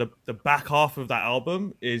 And so the back half of that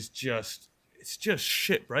album is just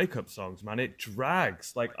shit breakup songs, man. It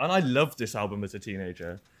drags. And I loved this album as a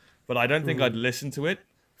teenager, but I don't think I'd listened to it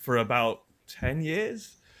for about 10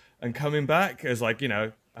 years. And coming back as a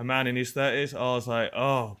man in his 30s, I was like,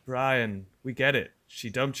 oh, Brian, we get it. She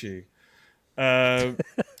dumped you. And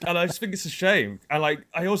I just think it's a shame. And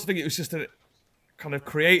I also think it was just a kind of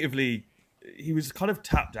creatively, he was kind of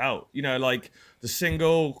tapped out. The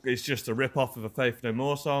single is just a rip-off of a Faith No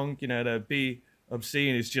More song. The Be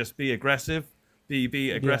Obscene is just Be Aggressive.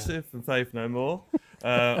 Be aggressive from Faith No More.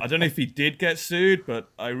 I don't know if he did get sued, but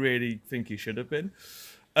I really think he should have been.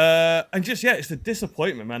 And just, it's the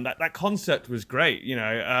disappointment, man. That concept was great.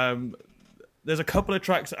 There's a couple of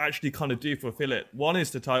tracks that actually kind of do fulfill it. One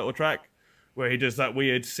is the title track, where he does that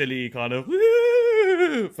weird, silly kind of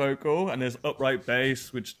vocal, and there's upright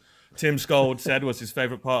bass, which Tim Skold said was his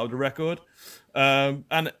favorite part of the record. And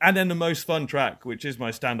then the most fun track, which is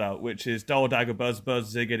my standout, which is Dol Dagger Buzz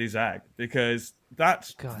Buzz Ziggity Zag, because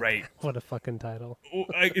that's great. What a fucking title.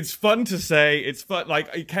 It's fun to say. It's fun.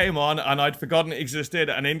 It came on and I'd forgotten it existed,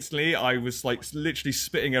 and instantly I was literally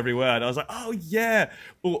spitting every word. I was like, oh yeah,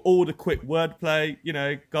 all the quick wordplay,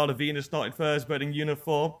 God of Venus not in first, but in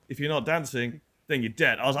uniform. If you're not dancing, then you're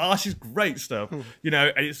dead. I was like, oh, this is great stuff. And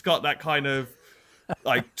it's got that kind of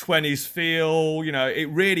 20s feel. It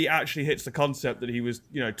really actually hits the concept that he was,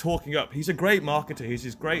 talking up. He's a great marketer. He's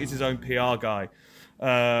as great as his own PR guy.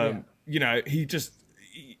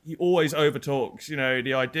 He always overtalks.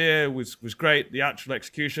 The idea was great. The actual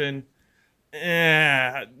execution,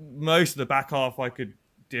 most of the back half I could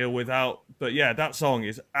deal without. But yeah, that song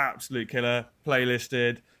is absolute killer.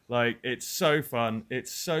 Playlisted. It's so fun.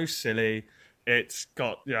 It's so silly. It's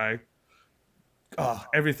got,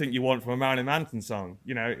 everything you want from a Marilyn Manson song.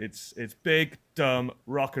 It's big, dumb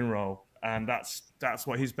rock and roll. And that's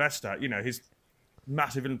what he's best at. He's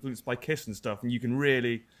massive influence by Kiss and stuff. And you can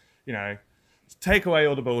really, take away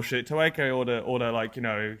all the bullshit, take away all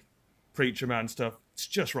the preacher man stuff. It's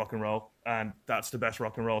just rock and roll, and that's the best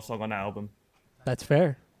rock and roll song on the album. That's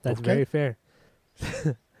fair. That's very fair.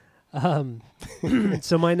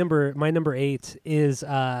 So my number 8 is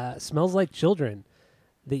 "Smells Like Children,"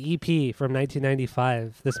 the EP from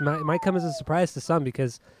 1995. This might come as a surprise to some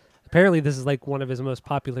because apparently this is one of his most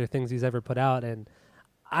popular things he's ever put out, and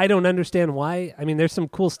I don't understand why. I mean, there's some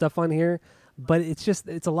cool stuff on here, but it's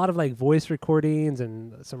a lot of voice recordings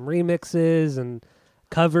and some remixes and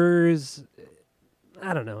covers.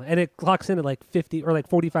 I don't know. And it clocks in at 50 or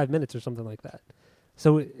 45 minutes or something like that.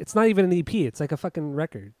 So it's not even an EP. It's like a fucking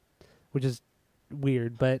record, which is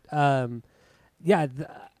weird. But I don't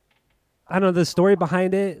know, the story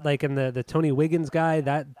behind it, and the Tony Wiggins guy,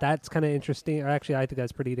 that's kind of interesting. Or actually, I think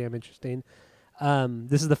that's pretty damn interesting.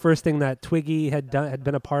 This is the first thing that Twiggy had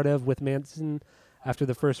been a part of with Manson after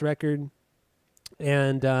the first record.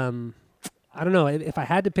 And I don't know, if I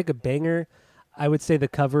had to pick a banger, I would say the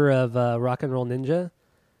cover of Rock and Roll Ninja,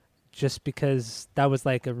 just because that was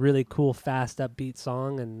a really cool, fast, upbeat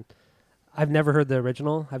song. And I've never heard the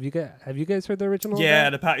original. Have you guys heard the original? Yeah,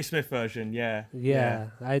 the Patti Smith version. Yeah.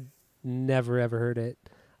 I never ever heard it.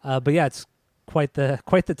 But yeah, it's quite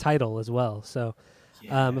the title as well. So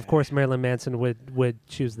of course Marilyn Manson would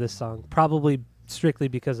choose this song, probably strictly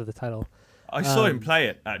because of the title. I saw him play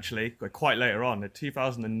it actually quite later on. In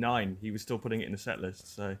 2009, he was still putting it in the set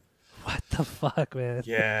list. So what the fuck, man?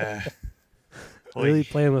 Yeah. Really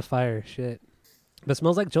playing with fire, shit. But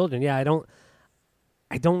Smells Like Children, yeah, I don't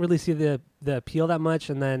really see the appeal that much.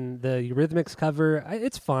 And then the Eurythmics cover,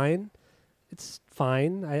 it's fine. It's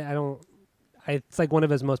fine. It's one of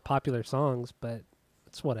his most popular songs, but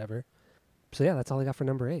it's whatever. So yeah, that's all I got for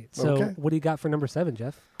number 8. So Okay. what do you got for number 7,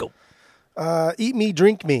 Jeff? Go. Eat Me,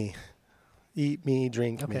 Drink Me. Eat Me,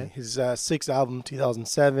 Drink Me. Okay. His sixth album,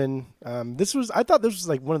 2007. I thought this was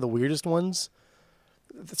like one of the weirdest ones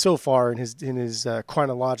so far in his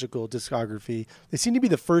chronological discography. They seem to be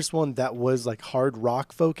the first one that was like hard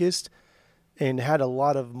rock focused and had a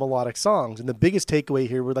lot of melodic songs. And the biggest takeaway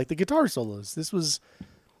here were like the guitar solos.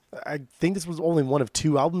 I think this was only one of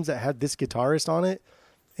 2 albums that had this guitarist on it.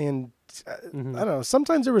 And I don't know,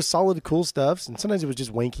 sometimes there was solid, cool stuff, and sometimes it was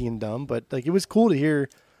just wanky and dumb, but like it was cool to hear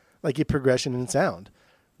like a progression in sound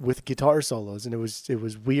with guitar solos. And it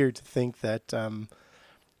was weird to think that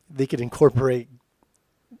they could incorporate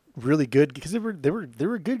really good, because they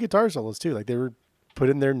were good guitar solos too. Like they were put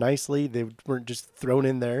in there nicely. They weren't just thrown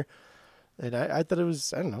in there. And I thought it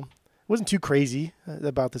was, I don't know, it wasn't too crazy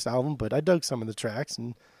about this album, but I dug some of the tracks.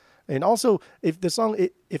 And also, if the song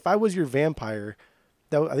If I Was Your Vampire,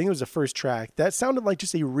 I think it was the first track, that sounded like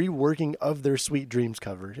just a reworking of their Sweet Dreams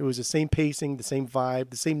cover. It was the same pacing, the same vibe,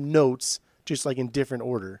 the same notes, just like in different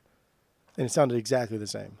order, and it sounded exactly the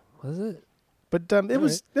same. Was it? But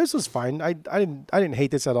this was fine. I didn't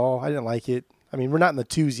hate this at all. I didn't like it. I mean, we're not in the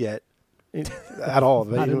 2s yet, at all.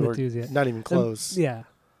 Not in the 2s yet. Not even close. Yeah,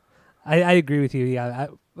 I agree with you. Yeah,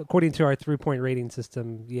 according to our 3-point rating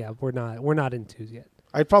system, yeah, we're not in 2s yet.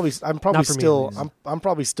 I'm probably Not for me, at still least. I'm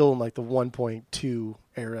probably still in like the 1.2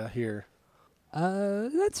 era here.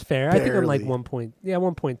 That's fair. I think I'm like Barely.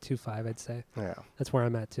 1.25. I'd say Yeah. that's where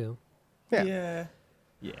I'm at too. Yeah.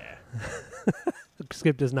 Yeah.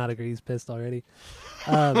 Skip does not agree. He's pissed already.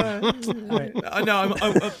 All right. No, I'm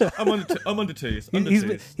under 2s. Under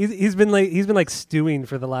 2s. He's been like stewing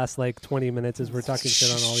for the last like 20 minutes as we're talking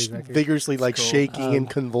shit on all these records. Vigorously like Cool. shaking and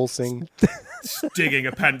convulsing. Digging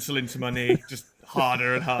a pencil into my knee, just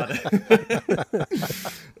harder and harder.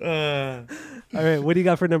 All right, what do you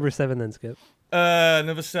got for number 7 then, Skip?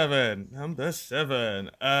 Number seven.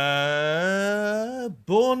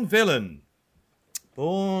 Born Villain.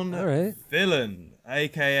 Born All right. Villain,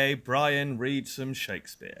 aka Brian reads some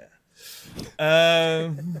Shakespeare.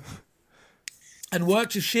 And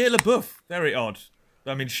worked with Shia LaBeouf. Very odd.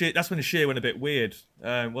 I mean, that's when Shia went a bit weird,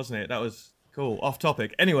 wasn't it? That was cool. Off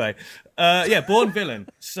topic. Anyway, Born Villain.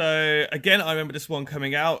 So again, I remember this one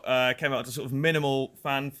coming out. Came out to sort of minimal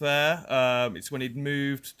fanfare. It's when he'd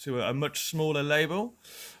moved to a much smaller label,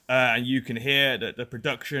 and you can hear that the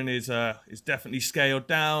production is definitely scaled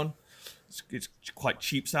down. It's quite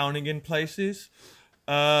cheap sounding in places.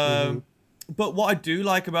 But what I do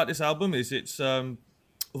like about this album is it's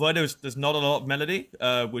although there's not a lot of melody,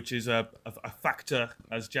 which is a factor,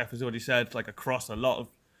 as Jeff has already said, like across a lot of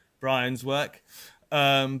Brian's work.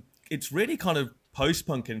 It's really kind of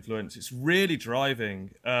post-punk influence. It's really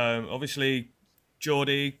driving. Obviously,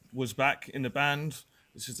 Geordie was back in the band.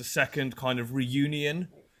 This is the second kind of reunion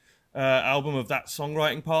album of that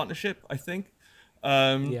songwriting partnership, I think.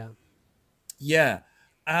 Yeah.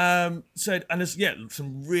 And there's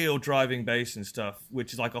some real driving bass and stuff,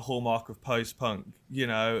 which is like a hallmark of post-punk. You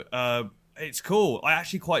know, it's cool. I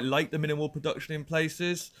actually quite like the minimal production in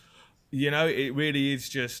places. You know, it really is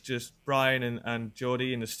just Brian and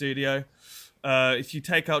Geordie in the studio. If you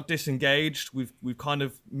take out Disengaged, we've kind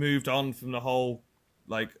of moved on from the whole,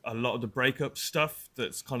 like a lot of the breakup stuff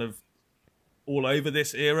that's kind of all over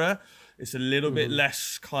this era. It's a little bit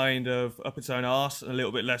less kind of up its own arse and a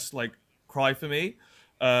little bit less like Cry for Me.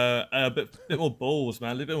 A bit more balls,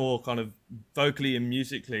 man. A little bit more kind of vocally and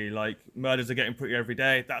musically. Like Murders Are Getting Pretty Every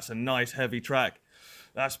Day. That's a nice heavy track.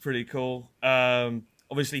 That's pretty cool.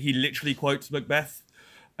 Obviously, he literally quotes Macbeth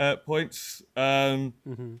points. And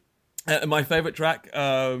my favorite track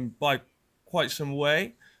by quite some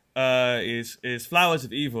way is Flowers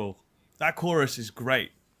of Evil. That chorus is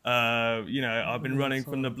great. You know, I've been running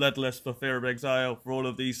from the bloodlust for fear of exile, for all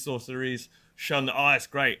of these sorceries. It's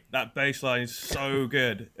great. That bass line is so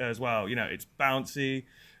good as well. You know, it's bouncy,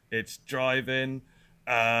 it's driving,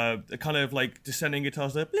 the kind of like descending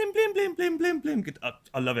guitars there, blim, blim, blim, blim, blim, blim.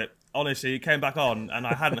 I love it. Honestly, it came back on, and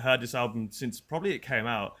I hadn't heard this album since probably it came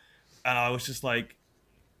out, and I was just like,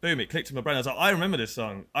 boom, it clicked in my brain. I was like, I remember this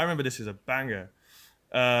song. I remember this is a banger.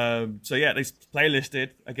 So yeah, it's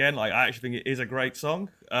playlisted again. Like, I actually think it is a great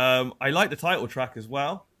song. I like the title track as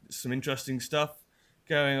well. There's some interesting stuff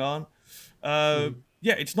going on.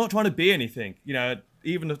 Yeah, it's not trying to be anything. You know,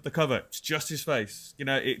 even the cover, it's just his face. You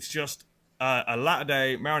know, it's just a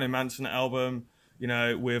latter-day Marilyn Manson album. You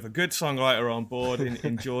know, with a good songwriter on board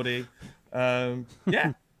in Geordie.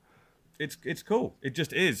 Yeah, it's cool. It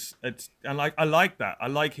just is. I like that. I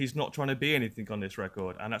like he's not trying to be anything on this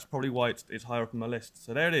record, and that's probably why it's higher up on my list.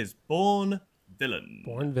 So there it is, Born Villain.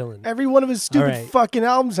 Born Villain. Every one of his stupid right. fucking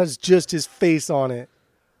albums has just his face on it.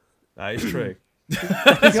 That is true.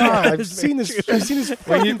 God, I've seen this. I've seen his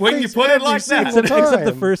When you fucking face put it every like that. single Except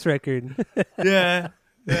the time. first record. Yeah.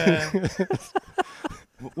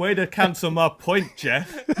 Way to cancel my point,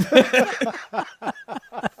 Jeff.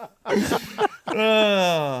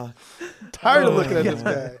 Ah. Tired of looking at this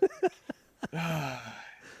guy.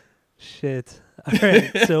 Shit. All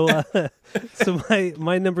right. So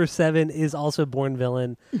my number 7 is also Born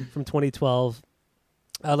Villain from 2012.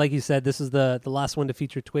 Like you said, this is the last one to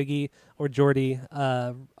feature Twiggy or Geordie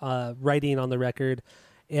writing on the record.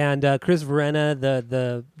 And Chris Verena,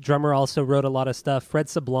 the drummer, also wrote a lot of stuff. Fred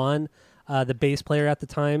Sablon, the bass player at the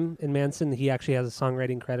time in Manson, he actually has a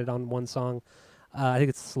songwriting credit on one song. I think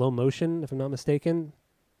it's Slow Motion, if I'm not mistaken.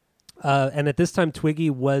 And at this time, Twiggy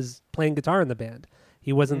was playing guitar in the band.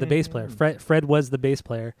 He wasn't the bass player. Fred was the bass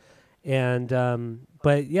player. And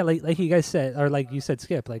but yeah, like you guys said, or like you said,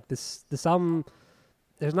 Skip, like this album,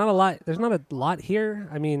 there's not a lot here.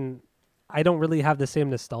 I mean, I don't really have the same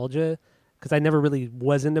nostalgia because I never really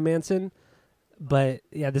was into Manson. But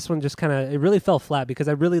yeah, this one just it really fell flat because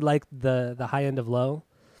I really liked the high end of Low.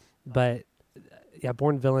 But yeah,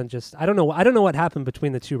 Born Villain I don't know what happened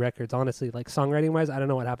between the two records, honestly. Like songwriting wise, I don't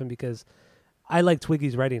know what happened because I like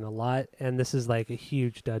Twiggy's writing a lot, and this is like a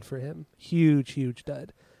huge dud for him. Huge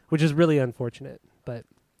dud, which is really unfortunate. But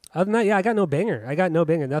other than that, yeah, I got no banger.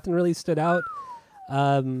 Nothing really stood out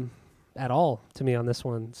at all to me on this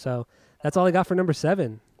one. So that's all I got for number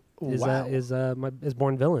 7. Wow. Is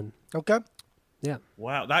Born Villain. Okay. Yeah.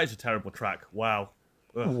 Wow, that is a terrible track. Wow.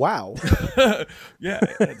 Ugh. Wow. Yeah,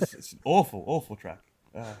 it's an awful track.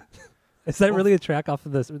 Is that really a track off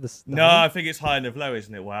of this? No, I think it's High and Low,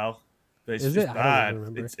 isn't it? Wow. But it's Is just it? I bad. don't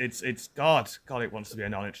remember. It's God, it wants to be a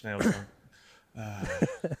Nine Inch Nails song.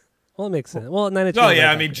 Well, it makes sense. Well, Nine Inch Oh Nails. yeah,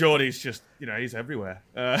 like I mean that. Geordie's just he's everywhere.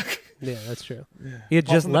 Yeah, that's true. He had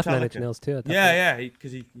Apart just from left Nine Inch Metallica. Nails too. At that point. Yeah,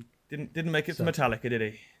 because he didn't make it to Metallica, did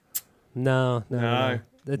he? No. No,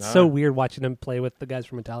 It's no. so weird watching him play with the guys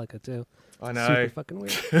from Metallica too. I know. Super fucking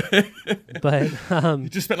weird. But He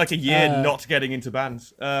just spent like a year not getting into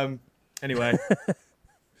bands. Anyway,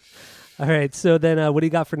 all right. So then, what do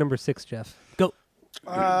you got for number 6, Jeff? Go.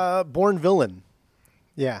 Born Villain.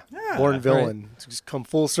 Yeah. Yeah, Born right. Villain. It's just come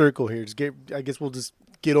full circle here. I guess we'll just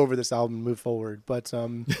get over this album and move forward. But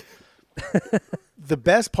the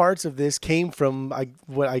best parts of this came from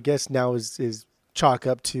what I guess now is chalk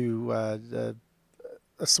up to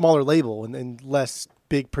a smaller label and less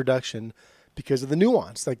big production because of the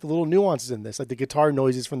nuance, like the little nuances in this, like the guitar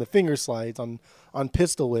noises from the finger slides on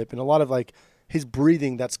Pistol Whip, and a lot of like his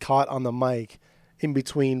breathing that's caught on the mic in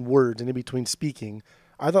between words and in between speaking.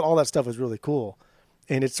 I thought all that stuff was really cool.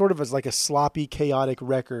 And it sort of is like a sloppy, chaotic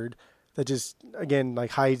record that just, again,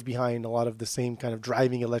 like hides behind a lot of the same kind of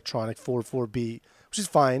driving electronic 4/4 beat, which is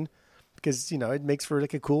fine because, it makes for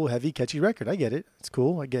like a cool, heavy, catchy record. I get it. It's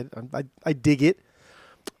cool. I get it. I dig it.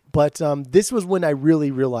 But this was when I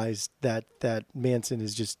really realized that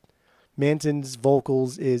Manson's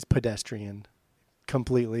vocals is pedestrian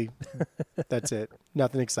completely. That's it.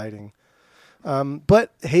 Nothing exciting.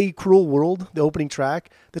 But Hey Cruel World, the opening track,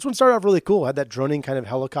 this one started off really cool. It had that droning kind of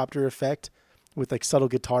helicopter effect with like subtle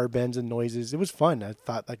guitar bends and noises. It was fun. I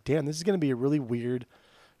thought like, damn, this is going to be a really weird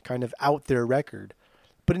kind of out there record,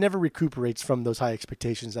 but it never recuperates from those high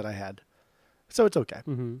expectations that I had. So it's okay.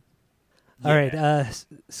 Mm-hmm. Yeah. All right,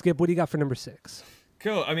 Skip. What do you got for number 6?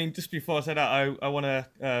 Cool. I mean, just before I say that, I want to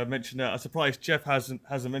mention that I'm surprised Jeff hasn't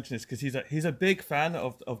mentioned this because he's a big fan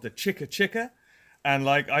of the Chicka Chicka, and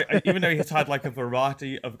like I even though he's had like a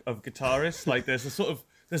variety of guitarists, like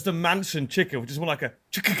there's the Manson Chicka, which is more like a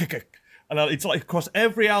Chicka Chicka, and it's like across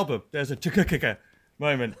every album there's a Chicka Chicka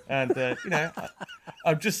moment, and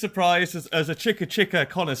I'm just surprised as a Chicka Chicka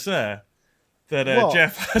connoisseur that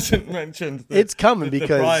Jeff hasn't mentioned. It's coming the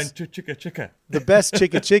because Brian Chicka Chicka. the best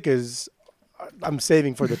Chicka Chickas I'm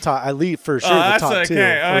saving for the top. I leave for sure the that's top okay. 2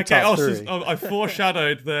 or Okay. top So 3. I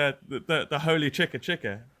foreshadowed the holy Chicka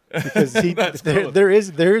Chicka. Because Cool. there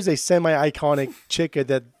is a semi-iconic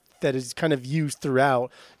Chicka that is kind of used throughout,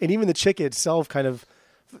 and even the Chicka itself kind of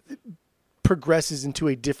progresses into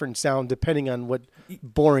a different sound depending on what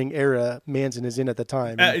boring era Manson is in at the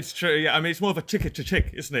time. It's true. Yeah, I mean it's more of a chicka to chick,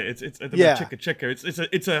 isn't it? It's Yeah. Chicka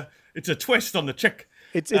Chicka. It's a twist on the chick.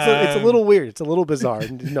 It's a little weird. It's a little bizarre.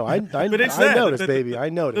 No, I But it's there. noticed, baby. I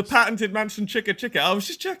noticed. The patented Manson Chicka Chicka. I was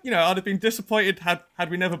just checking. I'd have been disappointed had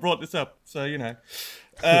we never brought this up. So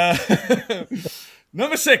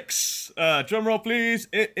number 6. Drum roll, please.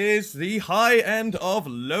 It is the high end of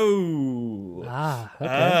Low. Okay. All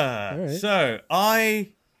right. So I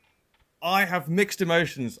I have mixed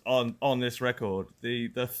emotions on this record.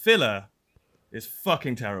 The filler is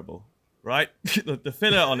fucking terrible, right? The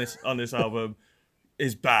filler on this album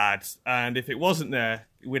is bad, and if it wasn't there,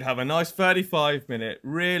 we'd have a nice 35-minute,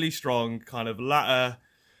 really strong kind of latter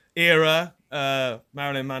era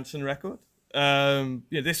Marilyn Manson record.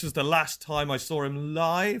 This was the last time I saw him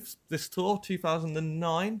live. This tour,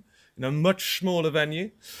 2009, in a much smaller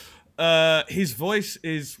venue. His voice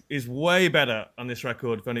is way better on this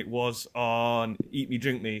record than it was on Eat Me,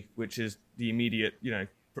 Drink Me, which is the immediate,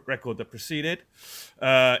 record that preceded.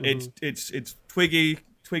 It's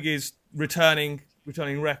Twiggy's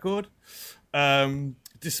returning record.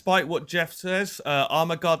 Despite what Jeff says,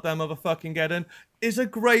 I'm a goddamn motherfucking Geddon is a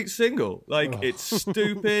great single. It's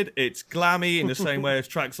stupid, it's glammy in the same way as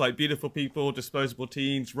tracks like Beautiful People, Disposable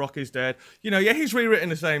Teens, Rock is Dead. He's rewritten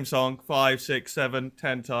the same song 5, 6, 7,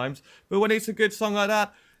 10 times, but when it's a good song like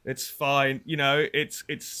that, it's fine. It's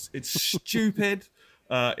stupid.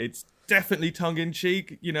 It's definitely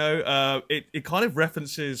tongue-in-cheek. It kind of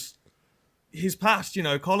references his past,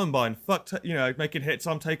 Columbine, making hits.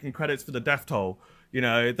 I'm taking credits for the death toll.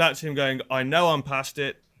 That's him going, I know I'm past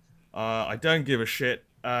it. I don't give a shit.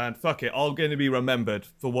 And fuck it, I'm going to be remembered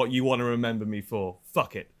for what you want to remember me for.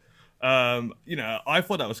 Fuck it. I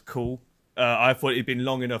thought that was cool. I thought it'd been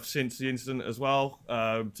long enough since the incident as well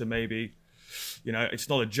to maybe, it's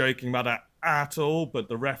not a joking matter at all, but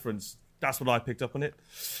the reference, that's what I picked up on it.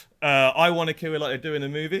 I Want to Kill You Like They Do in the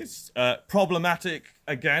movies. Problematic,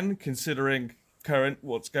 again, considering current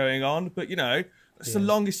what's going on. But, it's the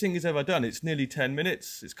longest thing he's ever done. It's nearly 10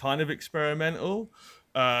 minutes. It's kind of experimental.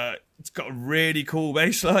 It's got a really cool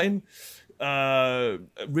bass line.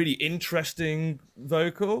 Really interesting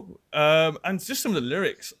vocal. And just some of the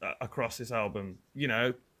lyrics across this album,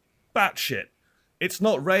 batshit. It's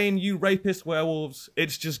not rain, you rapist werewolves.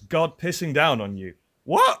 It's just God pissing down on you.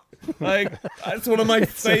 What? That's one of my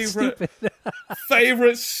favorite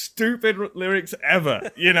stupid lyrics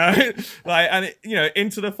ever,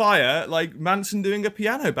 Into the Fire, Manson doing a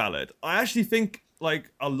piano ballad. I actually think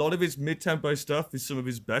a lot of his mid-tempo stuff is some of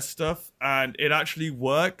his best stuff, and it actually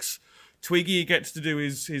works. Twiggy gets to do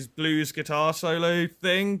his blues guitar solo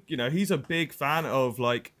thing. He's a big fan of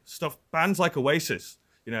bands like Oasis.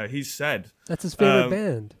 He's said that's his favorite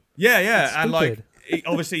band. Yeah, and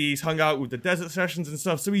obviously he's hung out with the Desert Sessions and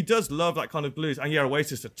stuff, so he does love that kind of blues. And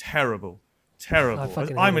Oasis are terrible.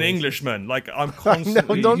 I'm an Englishman. I'm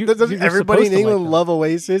constantly. Doesn't everybody in England love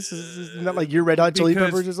Oasis? Isn't that like your Red Hot Chili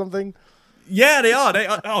Peppers or something? Yeah, they are.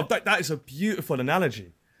 That is a beautiful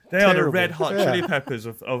analogy. They are the Red Hot Chili Peppers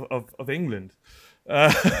of England.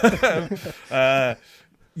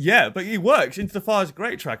 Yeah, but it works. Into the Fire is a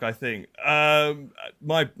great track, I think.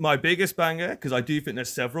 My biggest banger, because I do think there's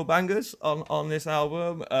several bangers on this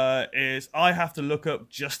album, is I Have to Look Up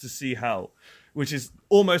Just to See Hell, which is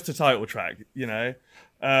almost a title track, It's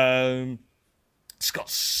got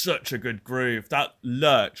such a good groove. That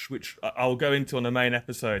lurch, which I'll go into on the main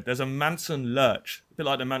episode, there's a Manson lurch, a bit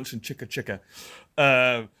like the Manson Chicka Chicka,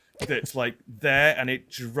 that's there, and it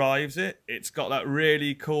drives it. It's got that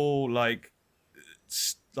really cool,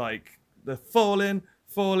 the falling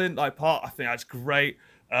part. I think that's great.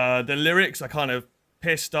 The lyrics are kind of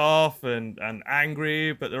pissed off and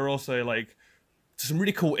angry, but they're also some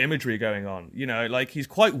really cool imagery going on. He's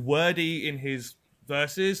quite wordy in his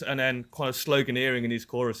verses and then kind of sloganeering in his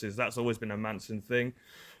choruses. That's always been a Manson thing.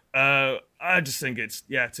 I just think it's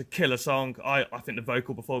a killer song. I think the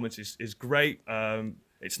vocal performance is great.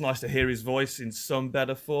 It's nice to hear his voice in some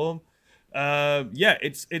better form.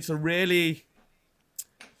 It's a really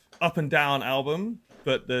up and down album,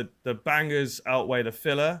 but the bangers outweigh the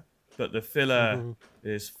filler, but the filler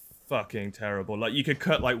is fucking terrible. You could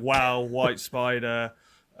cut Wow, White Spider,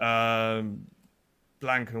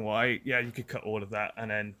 Blank and White. Yeah, you could cut all of that,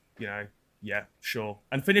 and then sure,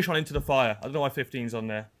 and finish on Into the Fire. I don't know why 15's on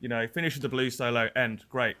there. Finish with the blues solo, end.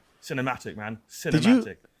 Great, cinematic, man,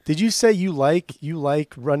 cinematic. Did you say you like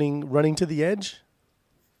running to the edge?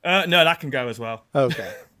 No, that can go as well.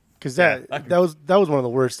 Okay. Because that was one of the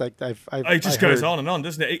worst. It just goes on and on,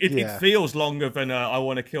 doesn't it? It feels longer than I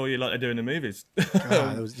Want to Kill You Like They Do in the movies.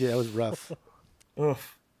 God, it was rough.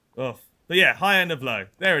 Oof. But yeah, High End of Low.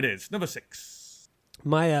 There it is, number 6.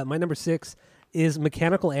 My number 6 is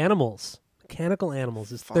Mechanical Animals. Mechanical Animals,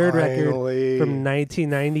 his third record from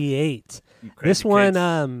 1998. This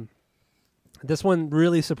one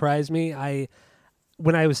really surprised me.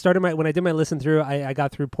 When I did my listen through, I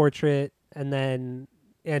got through Portrait and then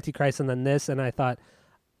Antichrist and then this, and I thought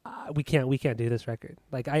we can't do this record.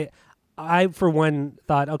 I for one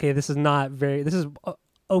thought, okay, this is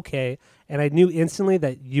okay, and I knew instantly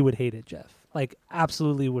that you would hate it, Jeff. Like,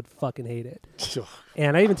 absolutely would fucking hate it.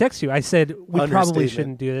 And I even text you. I said, we probably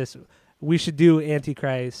shouldn't do this. We should do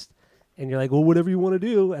Antichrist. And you're like, well, whatever you want to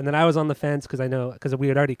do. And then I was on the fence because we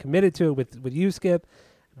had already committed to it with you, Skip.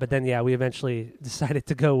 But then, yeah, we eventually decided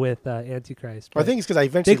to go with Antichrist. I think it's because I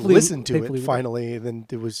eventually listened to it finally. And then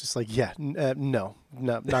it was just like, no,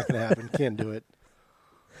 not going to happen. Can't do it.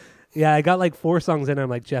 Yeah, I got like 4 songs in. And I'm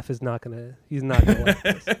like, Jeff is not going to like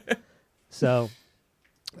this. So,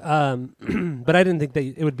 but I didn't think that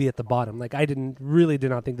it would be at the bottom. Like, I did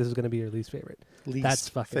not think this was going to be your least favorite. That's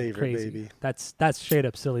fucking favorite, crazy. Baby. That's straight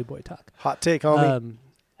up silly boy talk. Hot take, homie.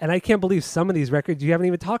 And I can't believe some of these records you haven't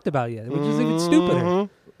even talked about yet, which is even stupider.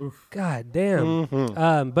 God damn.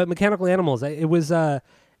 But Mechanical Animals, it was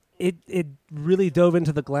it really dove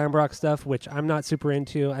into the glam rock stuff, which I'm not super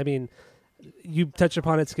into. I mean, you touched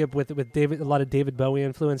upon it, Skip, with David, a lot of David Bowie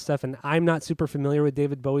influence stuff, and I'm not super familiar with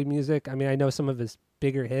David Bowie music. I mean, I know some of his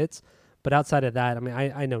bigger hits, but outside of that, I mean,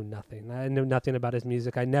 I know nothing. I know nothing about his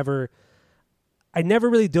music. I never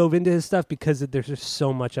really dove into his stuff because there's just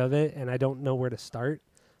so much of it, and I don't know where to start.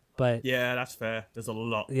 But yeah, that's fair. There's a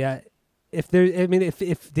lot. Yeah, if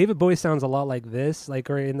David Bowie sounds a lot like this, like,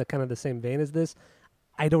 or in the kind of the same vein as this,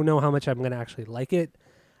 I don't know how much I'm gonna actually like it.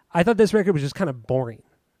 I thought this record was just kind of boring.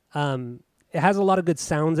 It has a lot of good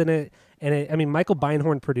sounds in it, and I mean, Michael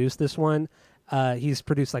Beinhorn produced this one. He's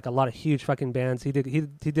produced like a lot of huge fucking bands. He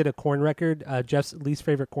did a Korn record, Jeff's least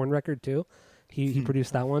favorite Korn record too. He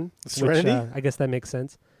produced that one. Serenity? Which, I guess that makes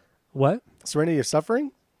sense. What? Serenity of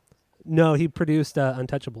Suffering? No, he produced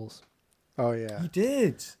Untouchables. Oh yeah, he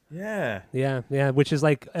did. Yeah, which is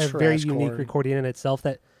like a very unique Korn recording in itself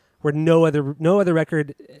where no other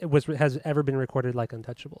record has ever been recorded like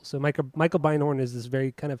Untouchables. So Michael Beinhorn is this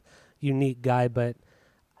very kind of unique guy, but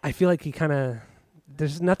I feel like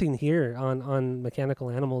there's nothing here on Mechanical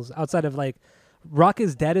Animals outside of like Rock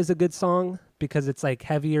is Dead is a good song because it's like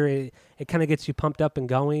heavier. It kind of gets you pumped up and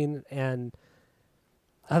going. And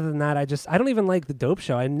other than that, I don't even like The Dope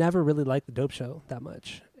Show. I never really liked The Dope Show that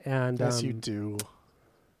much. And yes, you do.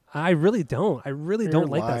 I really don't. You're don't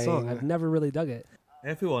like lying. That song. I've never really dug it.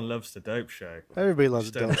 Everyone loves The Dope Show. Everybody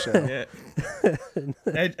loves The Dope Show. Yeah.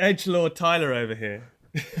 Edgelord Tyler over here.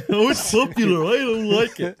 Oh, it's popular. I don't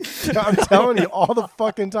like it. I'm telling you, all the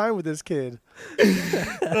fucking time with this kid.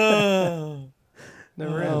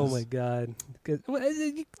 Never ends. Oh my god!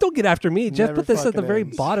 Don't get after me. Jeff put this at the very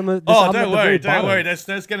bottom of. This don't worry. There's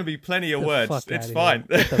going to be plenty of words. It's fine.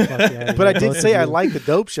 But I did say I like The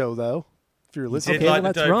Dope Show, though. If you're listening, okay, well,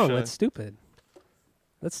 that's wrong. That's stupid.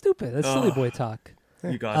 That's silly boy talk.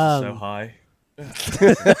 You guys are so high.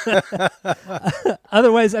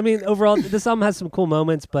 Otherwise, I mean, overall, this album has some cool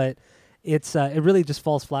moments, but it really just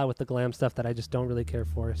falls flat with the glam stuff that I just don't really care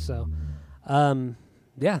for. So,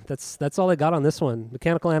 yeah, that's all I got on this one.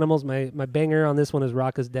 Mechanical Animals. My banger on this one is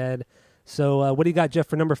Rock is Dead. So, what do you got, Jeff,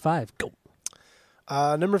 for number 5? Go.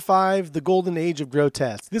 Number 5, The Golden Age of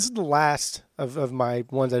Grotesque. This is the last of my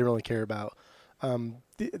ones I didn't really care about.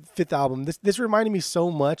 The 5th album. This reminded me so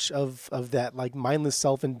much of that like mindless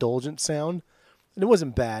self-indulgent sound. And it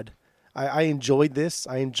wasn't bad. I enjoyed this.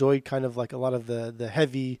 I enjoyed kind of like a lot of the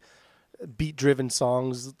heavy beat-driven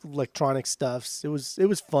songs, electronic stuffs. It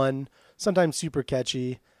was fun, sometimes super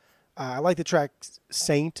catchy. I like the track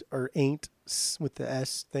Saint or Ain't with the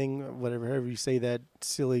S thing, however you say that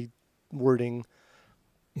silly wording.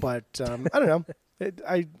 But I don't know.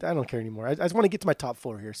 I don't care anymore. I just want to get to my top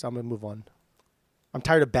 4 here, so I'm going to move on. I'm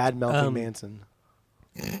tired of bad-mouthing Manson.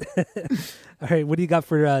 All right, what do you got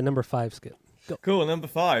for number 5, Skip? Go. Cool, number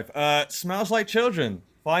 5. Smells Like Children,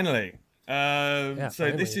 finally.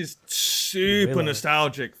 Finally. This is super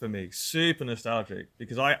nostalgic for me. Super nostalgic.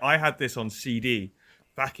 Because I had this on CD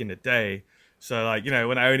back in the day. So, like, you know,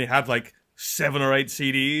 when I only had, like, 7 or 8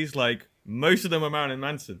 CDs, like, most of them were Marilyn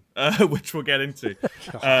Manson, which we'll get into.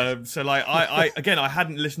 So, like, I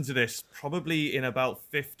hadn't listened to this probably in about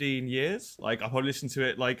 15 years. Like, I probably listened to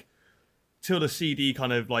it, like, till the CD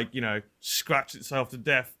kind of, like, you know, scratched itself to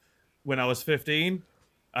death when I was 15,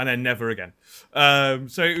 and then never again.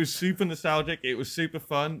 So it was super nostalgic. It was super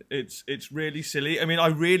fun. It's really silly. I mean, I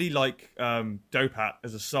really like Dope Hat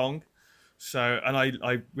as a song. So, and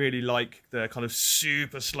I really like the kind of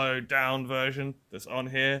super slowed down version that's on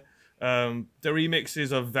here. The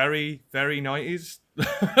remixes are very, very 90s.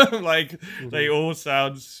 Like, they all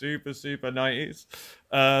sound super, super 90s.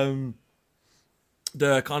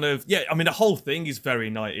 The kind of, I mean, the whole thing is very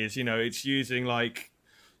 90s. You know, it's using, like,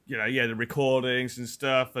 you know, the recordings and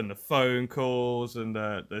stuff and the phone calls and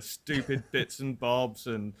the stupid bits and bobs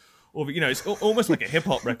and all, you know, it's almost like a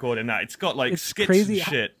hip-hop record in that. It's got, like, skits crazy and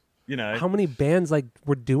shit, you know. How many bands, like,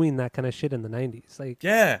 were doing that kind of shit in the 90s? Like,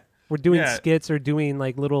 yeah. were doing Yeah. skits or doing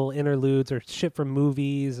like little interludes or shit from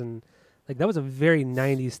movies, and like that was a very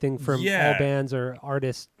 90s thing from all bands or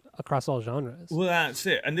artists across all genres. Well, that's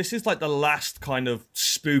it. And this is like the last kind of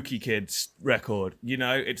spooky kids record. You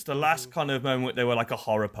know, it's the last kind of moment they were like a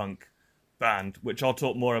horror punk band, which I'll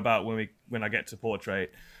talk more about when I get to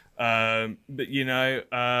Portrait. But you know,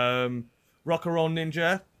 Rock and Roll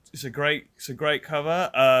Ninja. It's a great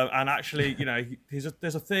cover. And actually, you know,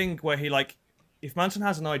 there's a thing where he like, if Manson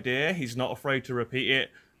has an idea, he's not afraid to repeat it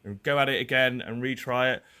and go at it again and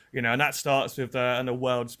retry it. You know, and that starts with and the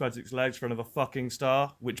world spreads its legs for another fucking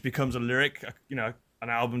star, which becomes a lyric, you know, an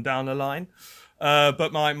album down the line.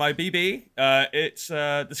 But my BB, it's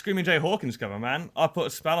the Screaming Jay Hawkins cover, man. I Put a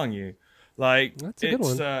Spell on You. Like, that's a good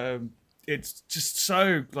one. It's just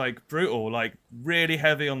so like brutal, like really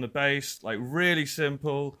heavy on the bass, like really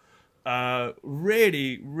simple,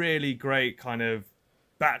 really, really great kind of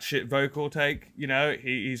batshit vocal take. You know,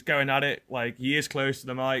 he's going at it like he is close to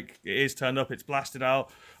the mic, it is turned up, it's blasted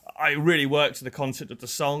out. I really worked to the concept of the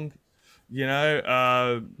song. You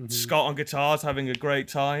know, Scott on guitars having a great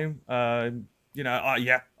time. You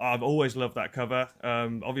know, I've always loved that cover.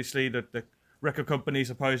 Obviously, the record company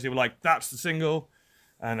supposedly were like, "That's the single,"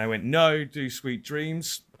 and I went, "No, do Sweet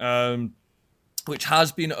Dreams," which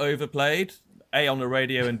has been overplayed. A, on the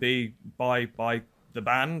radio, and B, by the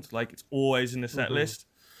band. Like, it's always in the set list.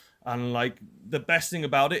 And like the best thing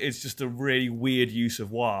about it is just a really weird use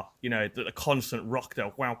of wah. You know, the constant rock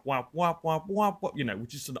there, wah wah wah wah wah wah. You know,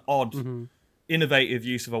 which is an odd, innovative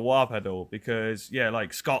use of a wah pedal. Because yeah,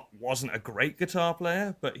 like Scott wasn't a great guitar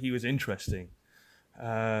player, but he was interesting.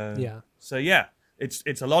 So yeah,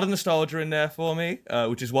 it's a lot of nostalgia in there for me,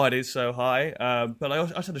 which is why it is so high. But I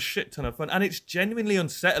also had a shit ton of fun, and it's genuinely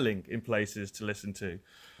unsettling in places to listen to.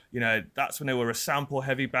 You know, that's when they were a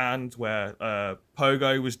sample-heavy band where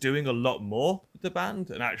Pogo was doing a lot more with the band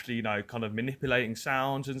and actually, you know, kind of manipulating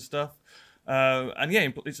sounds and stuff. And yeah,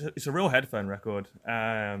 it's a real headphone record.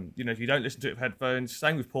 You know, if you don't listen to it with headphones,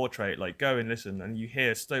 same with Portrait, like go and listen and you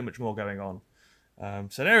hear so much more going on.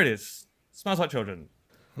 So there it is. Smells Like Children.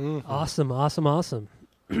 Awesome.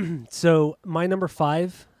 So my number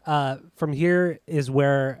 5 from here is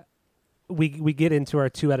where we get into our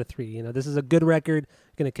 2 out of 3. You know, this is a good record.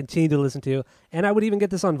 Going to continue to listen to, and I would even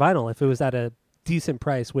get this on vinyl if it was at a decent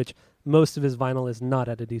price, which most of his vinyl is not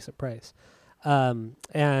at a decent price. And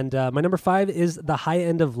my number 5 is The High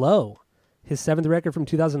End of Low, his 7th record from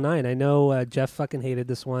 2009. I know Jeff fucking hated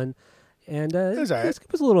this one, and it was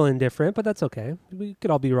a little indifferent, but that's okay. We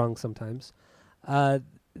could all be wrong sometimes.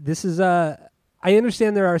 This is I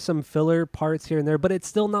understand there are some filler parts here and there, but it's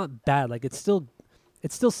still not bad. Like it still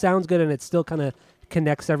sounds good, and it still kind of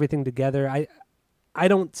connects everything together. I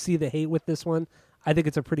don't see the hate with this one. I think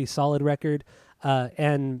it's a pretty solid record.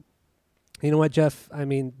 And you know what, Jeff? I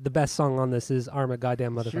mean, the best song on this is Arma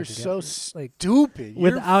Goddamn Motherfucking You're so like, stupid.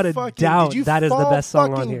 Without a doubt, that is the best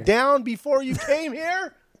song on here. Down before you came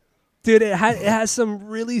here? Dude, it has some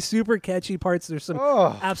really super catchy parts. There's some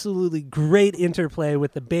absolutely great interplay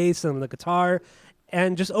with the bass and the guitar.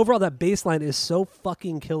 And just overall, that bass line is so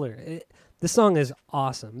fucking killer. This song is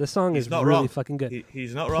awesome. This song is really wrong. Fucking good.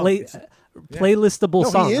 He's not wrong. Playlistable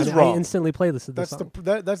song. He is wrong. I instantly playlisted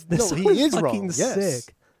this song. He is wrong. Yes.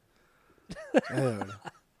 Sick. Dude.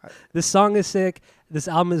 This song is sick. This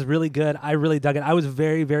album is really good. I really dug it. I was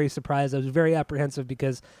very, very surprised. I was very apprehensive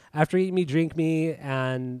because after Eat Me, Drink Me,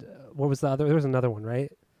 and what was the other? There was another one, right?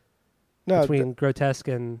 No, between Grotesque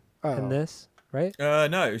and this, right?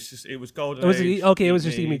 No, it was Golden Age. It was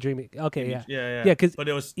just Eat Me, Drink Me. Okay, yeah. Yeah. Because but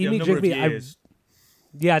it was Eat Me, Drink Me.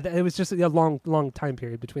 It was just a long time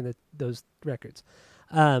period between those records.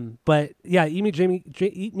 But yeah, Eat Me,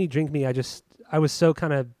 Drink Me. I was so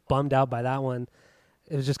kind of bummed out by that one.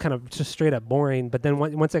 It was just kind of just straight up boring. But then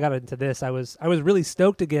once I got into this, I was really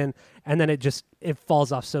stoked again. And then it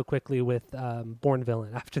falls off so quickly with Born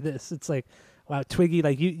Villain. After this, it's like, wow, Twiggy,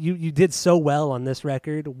 like you did so well on this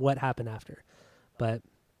record. What happened after? But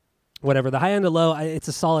whatever. The High End of Low, it's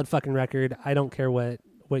a solid fucking record. I don't care what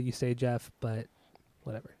you say, Jeff, but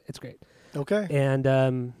whatever. It's great. Okay.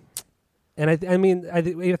 And I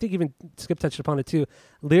think even Skip touched upon it too.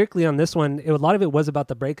 Lyrically on this one, a lot of it was about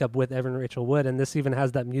the breakup with Evan Rachel Wood, and this even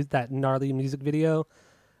has that gnarly music video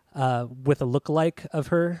with a lookalike of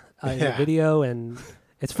her in the video, and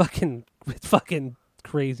it's fucking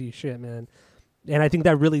crazy shit, man. And I think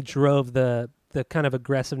that really drove the kind of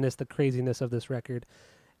aggressiveness, the craziness of this record.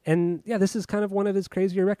 And yeah, this is kind of one of his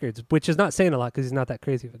crazier records, which is not saying a lot because he's not that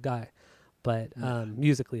crazy of a guy, but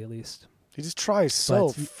musically at least. He just tries so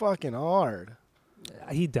fucking hard.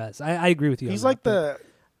 He does. I agree with you. He's like the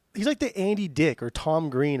Andy Dick or Tom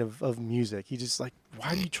Green of music. He just like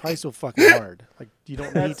why do you try so fucking hard? Like, you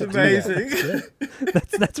don't need That's to amazing. do that.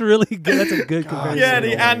 That's really good. That's a good comparison. Yeah,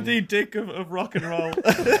 the Andy Dick of rock and roll.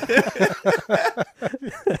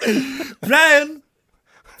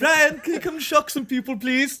 Brian, can you come shock some people,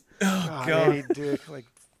 please? Oh, God. Andy Dick, like,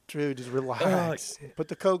 dude, just relax. Put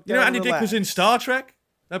the coke down. You know, Andy and Dick was in relax. Star Trek?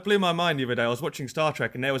 That blew my mind the other day. I was watching Star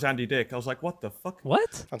Trek, and there was Andy Dick. I was like, what the fuck?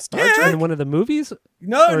 What? On Star Yeah. Trek. In one of the movies?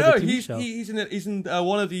 No, Or no, the TV show? he's in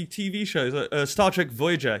one of the TV shows, Star Trek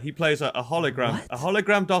Voyager. He plays a hologram, What? a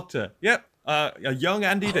hologram doctor. Yep, a young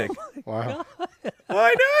Andy Dick. Wow.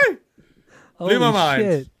 I know. Blew my Holy mind.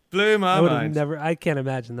 shit. Blew my I would have mind. never. I can't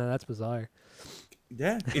imagine that. That's bizarre.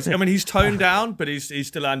 Yeah, he's toned down, but he's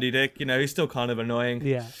still Andy Dick. You know, he's still kind of annoying.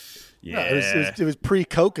 Yeah. No, it was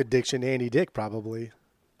pre-coke addiction, Andy Dick, probably.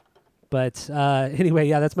 But anyway,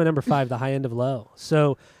 yeah, that's my number 5, the high end of low.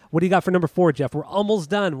 So what do you got for number 4, Jeff? We're almost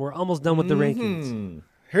done. We're almost done with the rankings.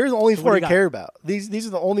 Here's the only So what four do I you got? care about. These are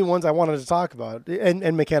the only ones I wanted to talk about,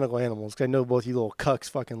 and Mechanical Animals, because I know both you little cucks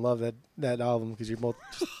fucking love that album because you're both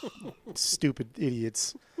stupid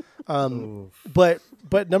idiots.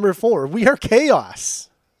 But number 4, We Are Chaos.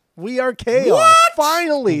 We Are Chaos. What?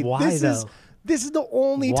 Finally, Why, this is the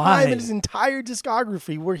only Why? time in his entire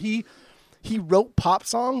discography where he wrote pop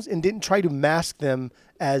songs and didn't try to mask them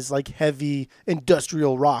as like heavy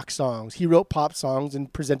industrial rock songs. He wrote pop songs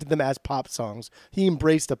and presented them as pop songs. He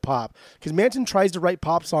embraced the pop because Manson tries to write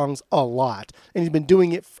pop songs a lot, and he's been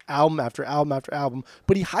doing it album after album after album.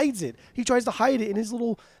 But he hides it. He tries to hide it in his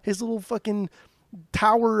little fucking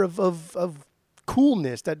tower of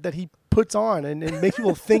coolness that he puts on and makes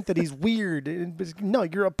people think that he's weird. No,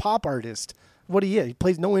 you're a pop artist. What he is. He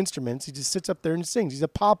plays no instruments. He just sits up there and sings. He's a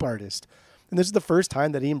pop artist. And this is the first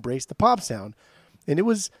time that he embraced the pop sound. And it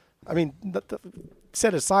was, I mean,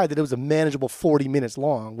 set aside that it was a manageable 40 minutes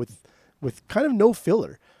long with kind of no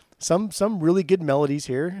filler. Some really good melodies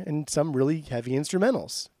here and some really heavy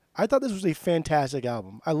instrumentals. I thought this was a fantastic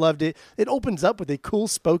album. I loved it. It opens up with a cool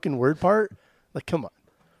spoken word part. Like, come on.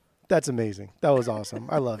 That's amazing. That was awesome.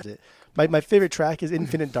 I loved it. My favorite track is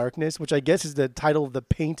Infinite Darkness, which I guess is the title of the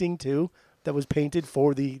painting, too, that was painted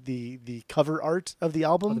for the cover art of the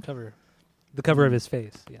album. The cover of his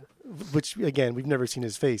face. Yeah. Which, again, we've never seen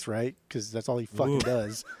his face, right? Because that's all he fucking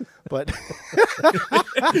does. But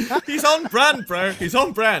He's on brand, bro. He's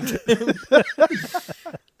on brand.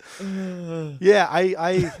 yeah,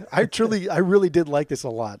 I really did like this a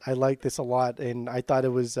lot. I like this a lot, and I thought it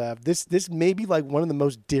was this may be like one of the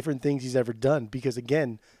most different things he's ever done because,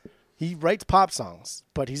 again, he writes pop songs,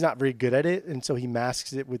 but he's not very good at it, and so he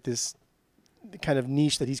masks it with this kind of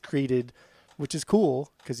niche that he's created, which is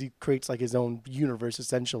cool because he creates like his own universe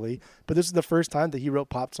essentially. But this is the first time that he wrote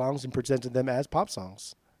pop songs and presented them as pop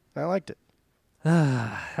songs. And I liked it.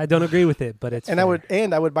 I don't agree with it, but it's And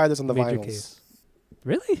fair. I would buy this on the Major vinyls. case.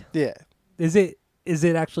 Really? Yeah. Is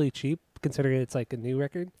it actually cheap considering it's like a new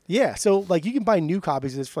record? Yeah, so like you can buy new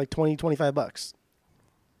copies of this for like $20-$25.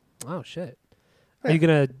 Oh shit. Yeah. Are you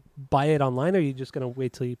going to buy it online or are you just going to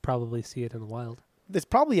wait till you probably see it in the wild? It's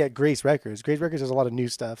probably at Grace Records. Grace Records has a lot of new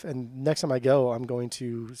stuff, and next time I go, I'm going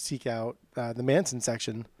to seek out the Manson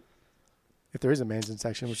section, if there is a Manson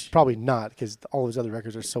section, which is probably not, because all of his other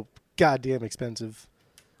records are so goddamn expensive.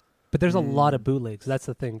 But there's a lot of bootlegs. That's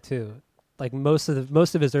the thing too. Like most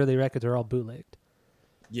of his early records are all bootlegged.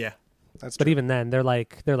 Yeah. That's But true. even then, they're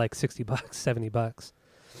like $60, $70.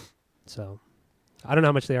 So I don't know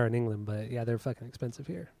how much they are in England, but yeah, they're fucking expensive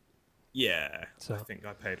here. Yeah. So- I think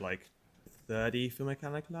I paid like 30 for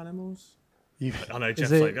Mechanical Animals. You I know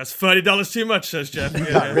Jeff's it- like, that's $30 too much, says Jeff.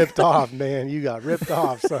 got ripped off, man. You got ripped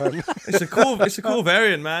off, son. It's a cool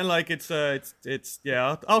variant, man. Like it's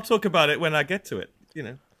yeah. I'll talk about it when I get to it. You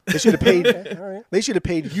know. They should have paid. All right. They should have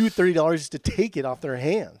paid you $30 to take it off their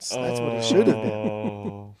hands. That's what it should have been.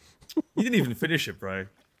 Oh. You didn't even finish it, bro.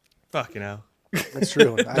 Fucking hell. That's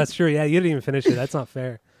true. That's true. Yeah, you didn't even finish it. That's not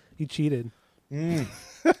fair. You cheated.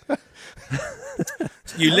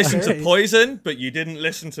 You listened Alright. to Poison, but you didn't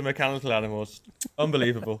listen to Mechanical Animals.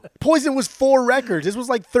 Unbelievable. Poison was 4 records. This was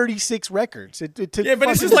like 36 records. It took. Yeah, but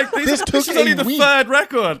this is fucking- like this took is only a the week. third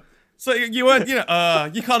record. So you weren't, you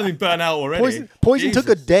can't even burn out already. Poison took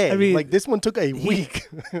a Jesus. day. I mean, like this one took a week.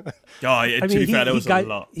 Oh, yeah, I to mean, be fair, there was got, a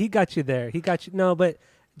lot. he got you there. He got you. No, but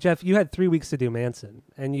Jeff, you had 3 weeks to do Manson,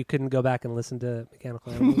 and you couldn't go back and listen to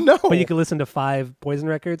Mechanical Animals. No. But you could listen to 5 Poison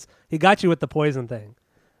records. He got you with the Poison thing.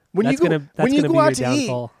 When That's you go, gonna- that's when you gonna go be out your to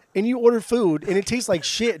downfall. eat and you order food and it tastes like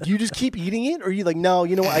shit, do you just keep eating it, or are you like, no,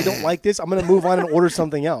 you know what, I don't like this. I'm gonna move on and order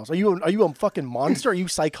something else. Are you a fucking monster? Are you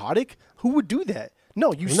psychotic? Who would do that?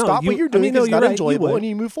 No, you stop what you're doing. It's not enjoyable, and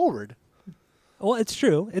you move forward. Well, it's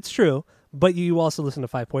true. It's true. But you also listen to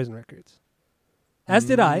 5 Poison records. As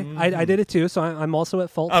did I. I did it too, so I'm also at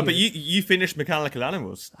fault. Oh, but you finished Mechanical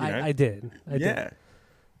Animals. You know? I did. Yeah.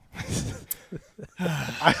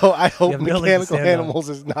 I hope have nothing to Mechanical stand on. Animals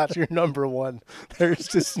is not your number one. There's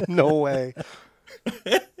just no way.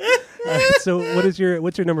 All right, so what's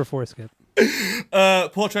your number 4, Skip?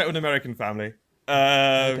 Portrait of an American Family.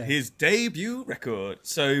 His debut record.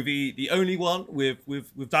 So the only one with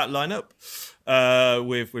that lineup,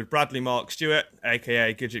 with Bradley Mark Stewart,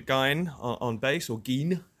 aka Gidget Gein on bass, or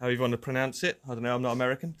Geen, however you want to pronounce it. I don't know, I'm not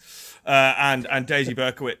American. And Daisy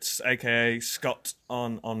Berkowitz, aka Scott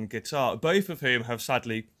on guitar. Both of whom have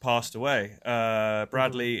sadly passed away.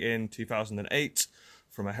 Bradley in 2008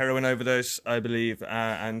 from a heroin overdose, I believe,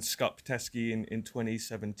 and Scott Pitesky in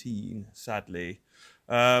 2017, sadly.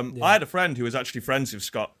 I had a friend who was actually friends with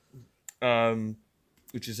Scott,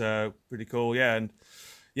 which is pretty cool. Yeah, and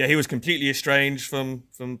he was completely estranged from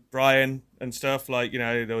Brian and stuff. Like,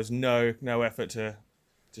 there was no effort to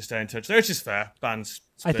stay in touch. So it's just fair. Bands.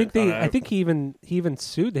 I think he even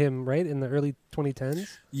sued him, right, in the early 2010s.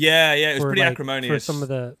 Yeah, it was pretty acrimonious for some of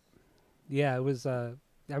the. Yeah, it was. I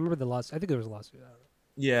remember the lawsuit. I think there was a lawsuit. I don't know.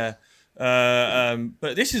 Yeah.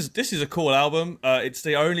 But this is a cool album. It's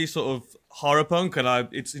the only sort of horror punk, and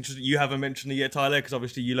it's interesting you haven't mentioned it yet, Tyler, because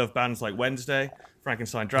obviously you love bands like Wednesday,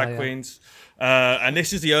 Frankenstein Drag Queens, and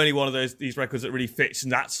this is the only one of these records that really fits in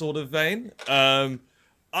that sort of vein.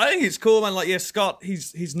 I think it's cool, man. Like, yeah, Scott,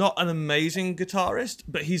 he's not an amazing guitarist,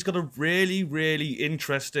 but he's got a really, really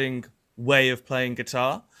interesting way of playing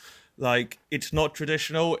guitar. Like, it's not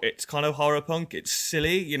traditional. It's kind of horror punk. It's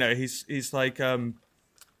silly. He's like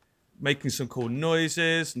making some cool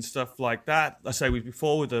noises and stuff like that. I say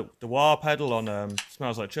before with the wah pedal on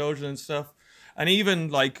Smells Like Children and stuff. And even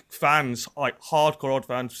like fans, like hardcore odd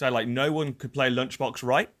fans, say like no one could play Lunchbox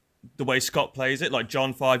right the way Scott plays it. Like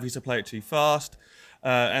John 5 used to play it too fast,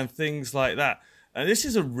 and things like that. And this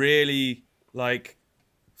is a really like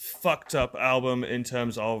fucked up album in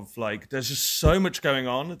terms of like there's just so much going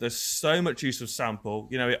on. There's so much use of sample.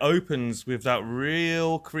 It opens with that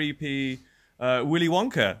real creepy Willy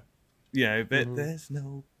Wonka. But there's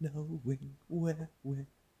no knowing where we're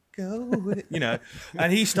going.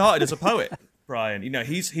 And he started as a poet, Brian.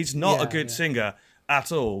 He's not a good singer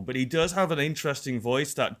at all, but he does have an interesting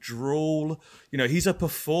voice, that drawl. He's a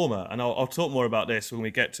performer, and I'll talk more about this when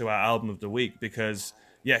we get to our album of the week, because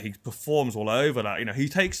he performs all over that. He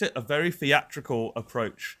takes a very theatrical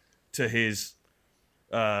approach to his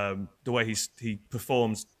the way he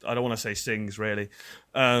performs. I don't want to say sings really.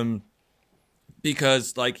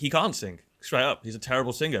 Because like he can't sing straight up. He's a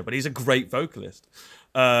terrible singer, but he's a great vocalist.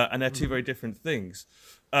 And they're two very different things.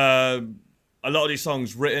 A lot of these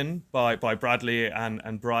songs written by Bradley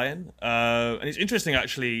and Brian. And it's interesting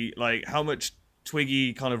actually, like how much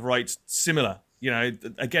Twiggy kind of writes similar.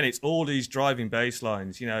 Again, it's all these driving bass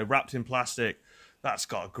lines, Wrapped in Plastic. That's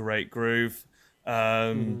got a great groove.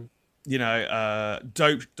 Dope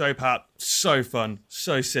Hat, so fun,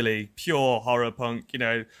 so silly, pure horror punk.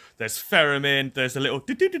 There's theremin, there's a little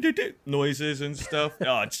do noises and stuff.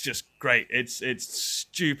 It's just great. It's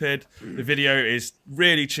stupid. The video is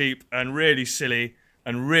really cheap and really silly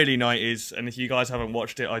and really 90s. And if you guys haven't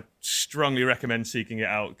watched it, I strongly recommend seeking it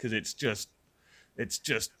out, because it's just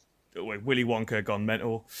Willy Wonka gone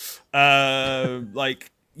mental. I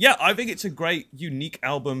think it's a great, unique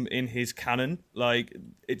album in his canon. Like,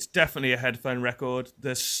 it's definitely a headphone record.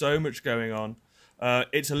 There's so much going on.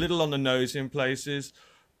 It's a little on the nose in places.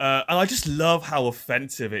 And I just love how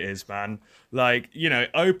offensive it is, man. Like, it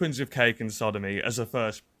opens with Cake and Sodomy as a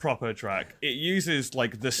first proper track. It uses,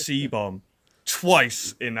 like, the C-bomb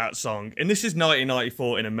twice in that song. And this is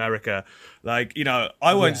 1994 in America. Like,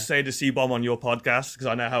 I won't say the C-bomb on your podcast because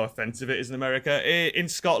I know how offensive it is in America. In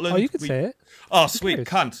Scotland... Oh, you could say it. Oh, sweet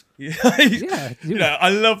cunt. I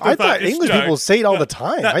love the fact I thought English people say it all the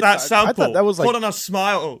time. That sample, I thought that was like... Put on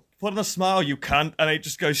a smile, you cunt, and it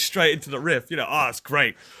just goes straight into the riff. It's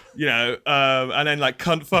great. And then like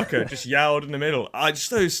cunt fucker just yelled in the middle. It's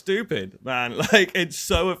so stupid, man. Like, it's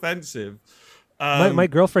so offensive. My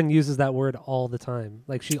girlfriend uses that word all the time.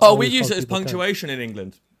 Like she. We use it as punctuation in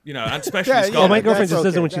England. And especially Scotland. Oh, my girlfriend just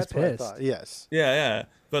does it when she's pissed. Yes. Yeah.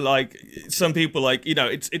 But like some people, like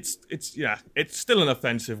it's still an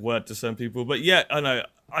offensive word to some people. But yeah, I know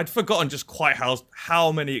I'd forgotten just quite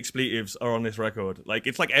how many expletives are on this record. Like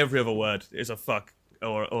it's like every other word is a fuck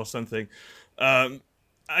or something. And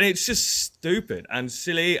it's just stupid and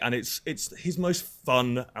silly, and it's his most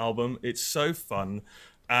fun album. It's so fun.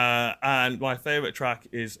 And my favorite track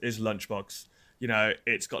is Lunchbox.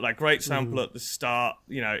 It's got that great sample at the start.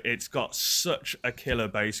 It's got such a killer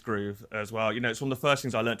bass groove as well. It's one of the first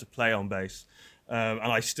things I learned to play on bass. And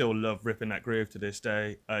I still love ripping that groove to this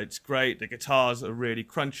day. It's great. The guitars are really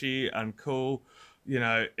crunchy and cool. You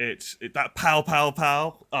know, it's that pow pow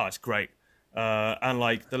pow. Oh, it's great. And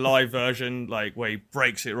like the live version, like where he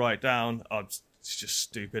breaks it right down, it's just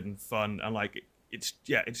stupid and fun. And like it's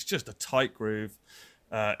just a tight groove.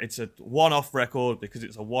 It's a one-off record because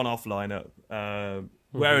it's a one-off lineup.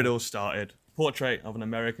 Where it all started. Portrait of an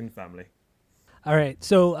American Family. All right,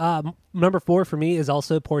 so number 4 for me is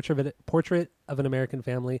also Portrait of an American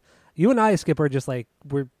Family. You and I, Skip, are just like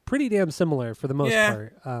we're pretty damn similar for the most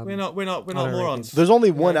part. We're not morons. There's only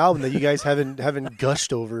one album that you guys haven't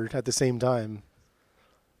gushed over at the same time,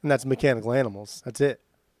 and that's Mechanical Animals. That's it.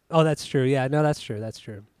 Oh, that's true. Yeah, no, that's true. That's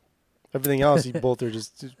true. Everything else, you both are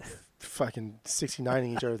just fucking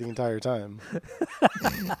 69ing each other the entire time.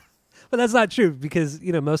 But that's not true because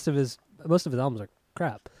most of his albums are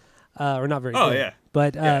crap. Or not very good. Yeah.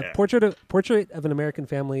 But Portrait of an American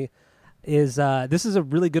Family is this is a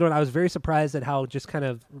really good one. I was very surprised at how just kind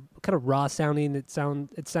of raw sounding it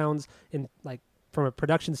sounds in like from a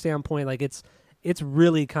production standpoint. Like it's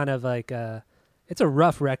really kind of like it's a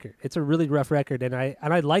rough record. It's a really rough record, and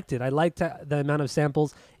I liked it. I liked the amount of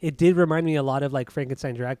samples. It did remind me a lot of like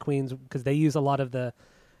Frankenstein Drag Queens because they use a lot of the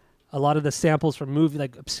samples from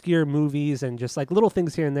like obscure movies and just like little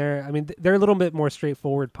things here and there. I mean, they're a little bit more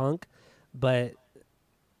straightforward punk, but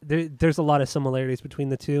there's a lot of similarities between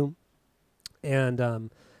the two, and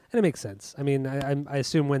it makes sense. I mean, I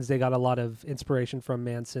assume Wednesday got a lot of inspiration from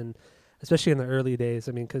Manson, especially in the early days.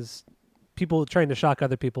 I mean, because people trying to shock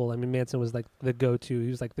other people. I mean, Manson was like the go-to. He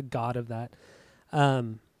was like the god of that.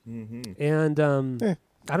 I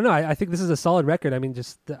don't know. I think this is a solid record. I mean,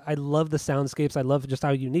 I love the soundscapes. I love just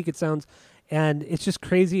how unique it sounds, and it's just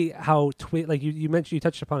crazy how like you mentioned, you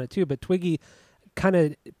touched upon it too. But Twiggy kind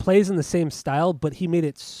of plays in the same style, but he made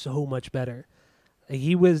it so much better.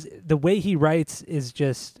 The way he writes is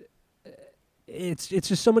just it's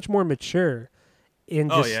just so much more mature.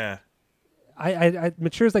 I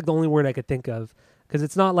mature is like the only word I could think of because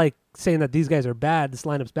it's not like saying that these guys are bad. This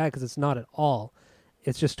lineup's bad because it's not at all.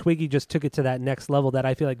 It's just Twiggy just took it to that next level that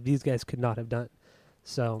I feel like these guys could not have done.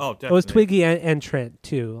 So it was Twiggy and Trent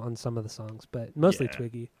too on some of the songs, but mostly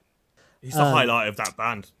Twiggy. He's the highlight of that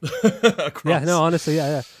band. Yeah, no, honestly,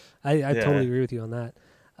 yeah. I totally agree with you on that.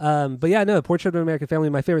 But yeah, no, Portrait of an American Family.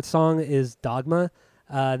 My favorite song is Dogma.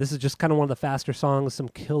 This is just kind of one of the faster songs, some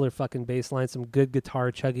killer fucking bass lines, some good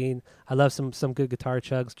guitar chugging. I love some good guitar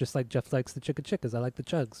chugs, just like Jeff likes the chicka chickas. I like the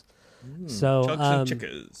chugs. So chugs and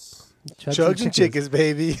chickas. Chugs and chickas,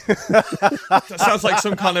 baby. That sounds like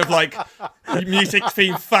some kind of like music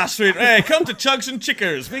theme fast food. Hey, come to Chugs and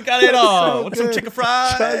Chickers. We got it all. Want some chicka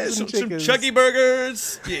fries? Some chuggy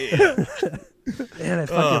burgers? Yeah. Man, I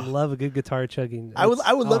fucking love a good guitar chugging. I would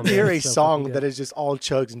love to hear a song that is just all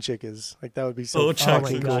chugs and chickas. Like that would be so chugs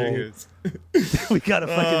and chickers. We gotta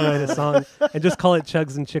fucking write a song and just call it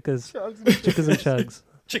Chugs and Chickas. Chickas and Chugs.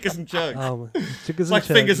 Chickers and chugs. Chickers it's and like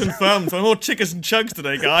chugs. fingers and thumbs. I'm more chickers and chugs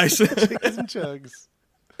today, guys. Chickers and chugs.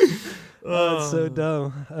 Oh, it's so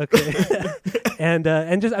dumb. Okay.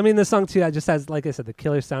 and just, I mean, the song too, just has, like I said, the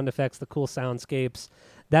killer sound effects, the cool soundscapes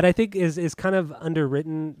that I think is kind of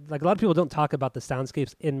underwritten. Like a lot of people don't talk about the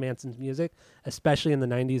soundscapes in Manson's music, especially in the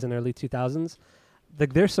 90s and early 2000s.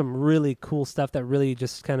 Like there's some really cool stuff that really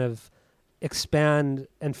just kind of expand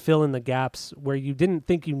and fill in the gaps where you didn't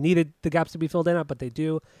think you needed the gaps to be filled in, but they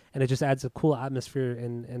do, and it just adds a cool atmosphere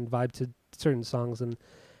and vibe to certain songs, and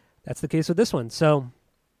that's the case with this one. So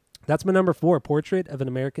that's my number 4, Portrait of an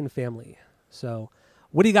American Family. So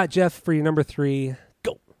what do you got, Jeff, for your number 3?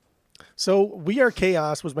 Go. So We Are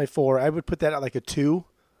Chaos was my 4. I would put that at like a 2,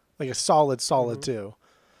 like a solid 2.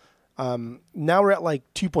 Now we're at like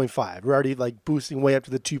 2.5. We're already like boosting way up to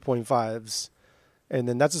the 2.5s. And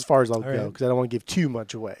then that's as far as I'll go because I don't want to give too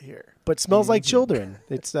much away here. But Smells Like Children.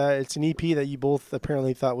 It's an EP that you both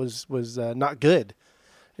apparently thought was not good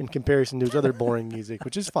in comparison to his other boring music,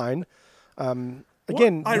 which is fine.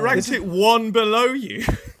 Again, I ranked it 1 below you.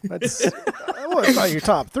 That's well, it's not your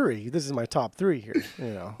top 3. This is my top 3 here.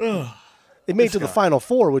 You know, it made it to the final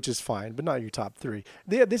 4, which is fine, but not your top 3.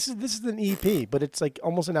 Yeah, this is an EP, but it's like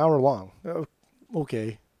almost an hour long.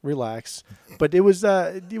 Okay, relax. But it was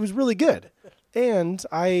really good. And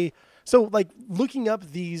so like looking up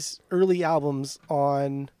these early albums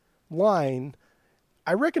online,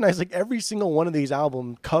 I recognized like every single one of these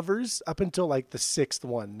album covers up until like the 6th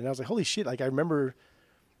one. And I was like, holy shit. Like I remember,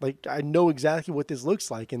 like I know exactly what this looks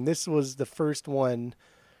like. And this was the first one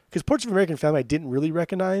because Portrait of an American Family I didn't really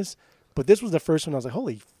recognize, but this was the first one I was like,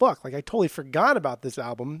 holy fuck. Like I totally forgot about this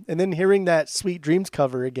album. And then hearing that Sweet Dreams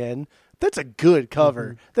cover again That's a good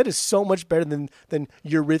cover. That is so much better than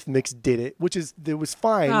Eurythmics did it, which is it was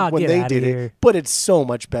fine when they did it, but it's so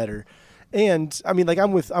much better. And I mean, like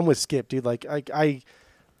I'm with Skip, dude. Like I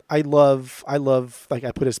love like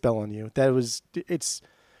I Put a Spell on You. It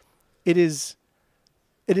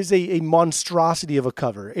is a monstrosity of a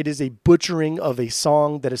cover. It is a butchering of a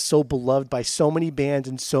song that is so beloved by so many bands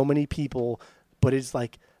and so many people, but it's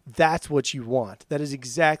like that's what you want. That is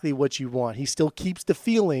exactly what you want. He still keeps the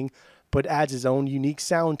feeling, but adds his own unique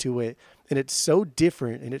sound to it. And it's so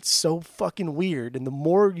different and it's so fucking weird. And the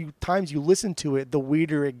more times you listen to it, the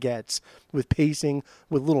weirder it gets with pacing,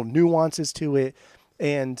 with little nuances to it.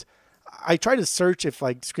 And I try to search if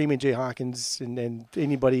like Screaming Jay Hawkins and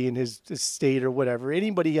anybody in his state or whatever,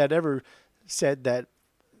 anybody had ever said that,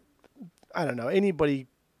 I don't know, anybody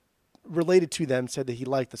related to them said that he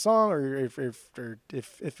liked the song, or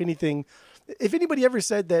if anything, if anybody ever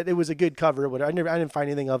said that it was a good cover or whatever. I didn't find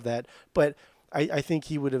anything of that, but I think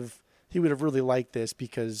he would have really liked this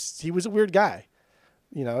because he was a weird guy.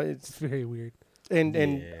 You know, it's very weird.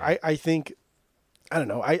 And I think, I don't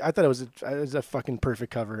know, I thought it was a fucking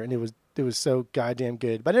perfect cover, and it was so goddamn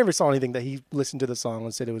good. But I never saw anything that he listened to the song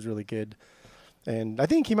and said it was really good. And I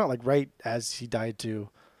think it came out like right as he died too.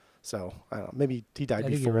 So I don't know, maybe he died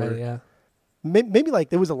before. Right, yeah. Maybe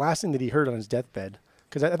like it was the last thing that he heard on his deathbed,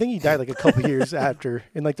 because I think he died like a couple years after,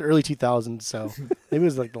 in like the early 2000s. So it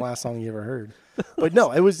was like the last song he ever heard. But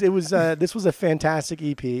no, it was this was a fantastic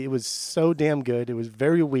EP. It was so damn good. It was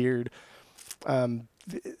very weird. I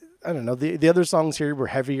don't know. The other songs here were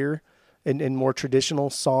heavier and more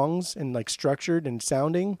traditional songs and like structured and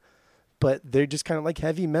sounding, but they're just kind of like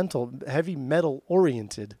heavy metal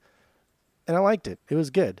oriented. And I liked it. It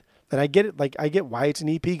was good. And I get it. Like I get why it's an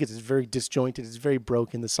EP, because it's very disjointed. It's very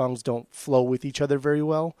broken. The songs don't flow with each other very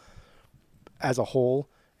well as a whole.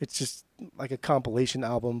 It's just like a compilation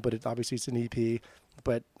album, but obviously it's an EP.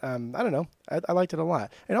 But I don't know. I liked it a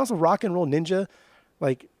lot. And also Rock and Roll Ninja,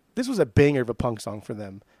 like this was a banger of a punk song for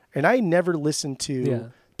them. And I never listened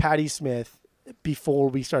to Patti Smith before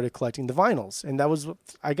we started collecting the vinyls. And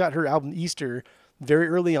I got her album Easter very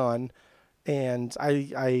early on. And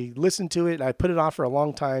I listened to it, and I put it off for a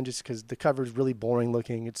long time just because the cover is really boring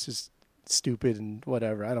looking. It's just stupid and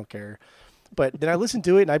whatever. I don't care. But then I listened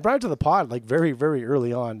to it, and I brought it to the pod like very, very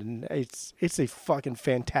early on, and it's a fucking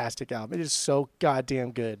fantastic album. It is so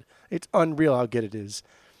goddamn good. It's unreal how good it is.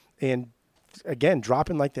 And again,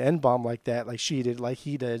 dropping like the N-bomb like that, like she did, like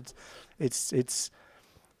he did, it's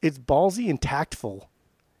ballsy and tactful.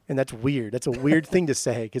 And that's weird. That's a weird thing to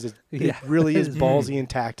say, because it really is ballsy and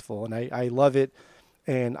tactful. And I love it.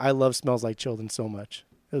 And I love Smells Like Children so much.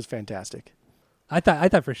 It was fantastic. I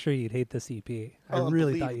thought for sure you'd hate this EP. I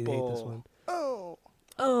really thought you'd hate this one. Oh.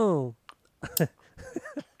 All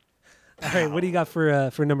right, what do you got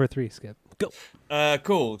for number 3, Skip? Go.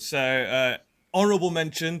 Cool. So honorable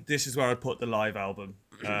mention. This is where I put the live album.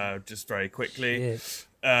 Just very quickly.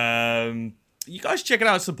 You guys check it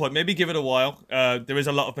out at some point. Maybe give it a while. There is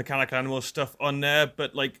a lot of Mechanical Animal stuff on there,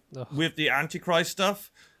 but like with the Antichrist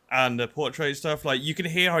stuff and the Portrait stuff, like you can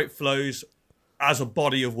hear how it flows as a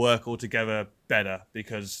body of work altogether better,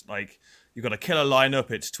 because like you've got a killer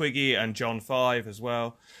lineup. It's Twiggy and John 5 as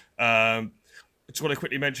well. I just want to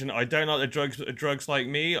quickly mention I Don't Like the Drugs, but the Drugs Like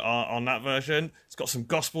Me are on that version. It's got some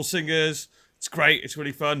gospel singers. It's great. It's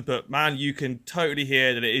really fun. But man, you can totally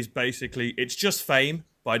hear that it's just Fame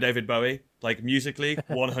by David Bowie. Like musically,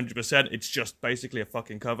 100%. It's just basically a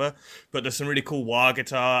fucking cover. But there's some really cool wah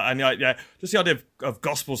guitar. And just the idea of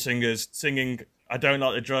gospel singers singing I Don't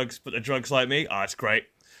Like the Drugs, but the Drugs Like Me. It's great.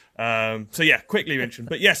 So yeah, quickly mentioned.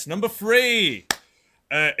 But yes, number 3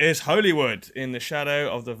 is Hollywood, In the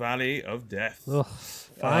Shadow of the Valley of Death. Ugh,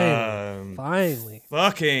 finally.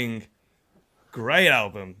 Fucking great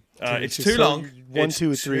album. It's too long. 1,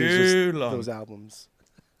 2, 3 is just long. Those albums.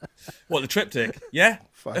 What, the triptych? Yeah.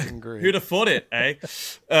 Fucking great. Who'd have thought it, eh?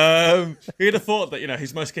 Who'd have thought that,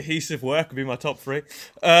 his most cohesive work would be my top 3.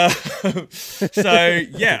 So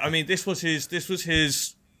yeah, I mean, this was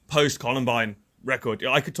his post-Columbine record.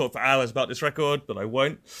 I could talk for hours about this record, but I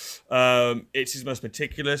won't. It's his most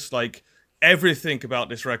meticulous. Like everything about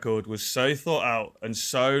this record was so thought out and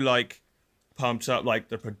so like pumped up. Like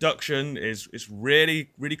the production is really,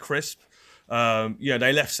 really crisp.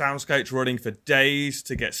 They left Soundscapes running for days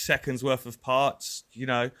to get seconds worth of parts.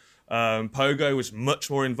 Pogo was much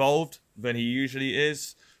more involved than he usually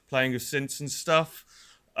is, playing with synths and stuff.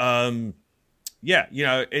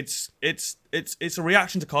 It's a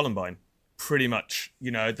reaction to Columbine, pretty much.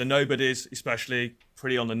 The Nobodies, especially,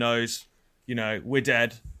 pretty on the nose. We're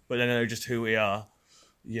dead, but they know just who we are.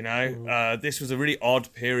 You know, this was a really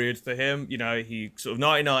odd period for him. You know, he sort of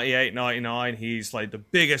 1998, 99, he's like the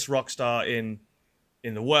biggest rock star in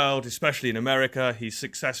the world, especially in America. He's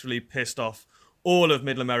successfully pissed off all of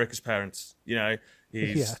Middle America's parents. You know,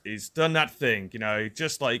 he's done that thing. You know,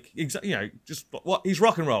 just like just what he's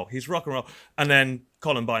rock and roll. He's rock and roll. And then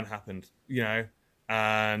Columbine happened. You know,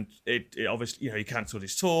 and it obviously, you know, he cancelled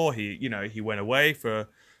his tour. He went away for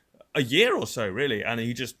a year or so, really, and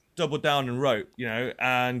he just doubled down and wrote. You know,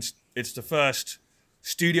 and it's the first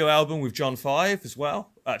studio album with John 5 as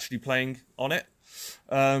well, actually playing on it.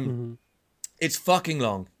 It's fucking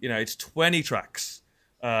long. You know, it's 20 tracks.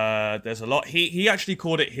 There's a lot. He actually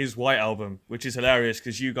called it his White Album, which is hilarious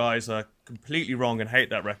because you guys are completely wrong and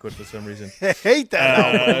hate that record for some reason. I hate that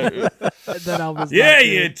album. That album's Yeah, not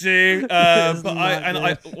you good. do.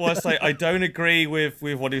 I don't agree with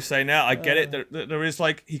what he's saying now. I get it. There is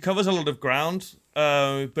like he covers a lot of ground,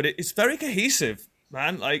 but it's very cohesive,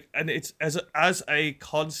 man. Like, and it's as a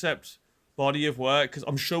concept body of work, because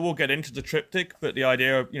I'm sure we'll get into the triptych, but the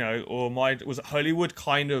idea of, you know, was it Hollywood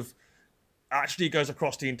kind of actually goes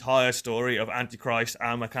across the entire story of Antichrist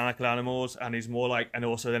and Mechanical Animals, and is more like, and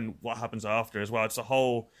also then what happens after as well. It's a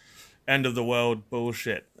whole end of the world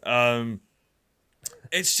bullshit.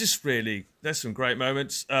 It's just really, there's some great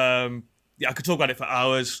moments. I could talk about it for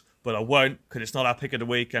hours, but I won't, because it's not our pick of the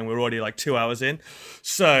week and we're already like 2 hours in.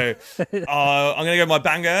 So I'm going to go with my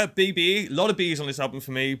banger, BB. A lot of B's on this album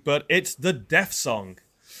for me, but it's the Death Song.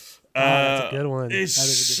 That's a good one. It's That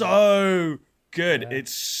is a good so good. Yeah.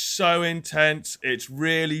 It's so intense. It's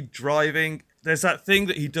really driving. There's that thing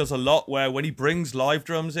that he does a lot where when he brings live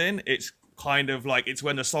drums in, it's kind of like, it's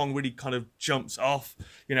when the song really kind of jumps off.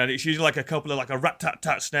 You know, it's usually like a couple of like a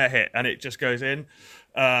rat-tat-tat snare hit and it just goes in.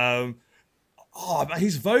 Oh, man,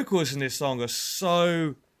 his vocals in this song are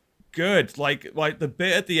so good. Like the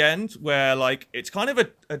bit at the end where like it's kind of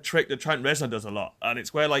a trick that Trent Reznor does a lot, and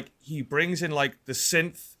it's where like he brings in like the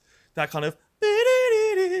synth, that kind of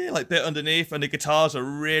like bit underneath, and the guitars are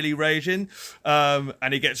really raging,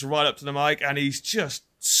 and he gets right up to the mic and he's just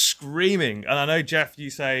screaming. And I know, Jeff, you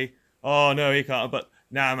say, oh no, he can't, but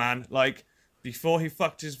nah, man, like before he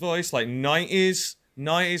fucked his voice, like 90s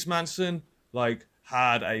Manson, like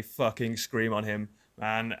had a fucking scream on him,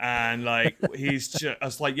 man. And like he's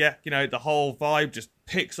just like, yeah, you know, the whole vibe just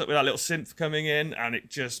picks up with that little synth coming in, and it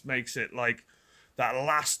just makes it like that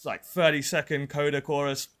last like 30-second coda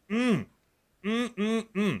chorus.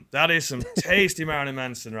 That is some tasty Marilyn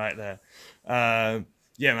Manson right there.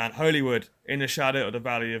 Yeah, man, Hollywood, In the Shadow of the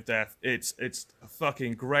Valley of Death. It's a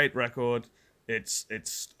fucking great record. It's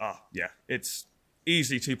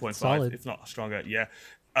easily 2.5, Solid. if not stronger. Yeah.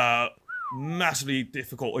 Massively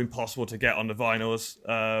difficult or impossible to get on the vinyls,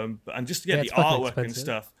 and just to get Yeah, the it's fucking artwork and expensive.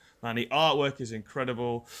 stuff, man, the artwork is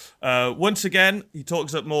incredible. Once again, he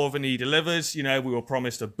talks up more than he delivers. You know, we were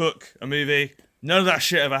promised a book, a movie. None of that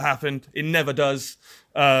shit ever happened. It never does.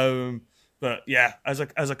 But yeah, as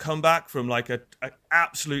a comeback from like a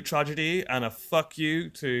absolute tragedy and a fuck you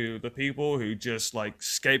to the people who just like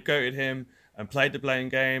scapegoated him and played the blame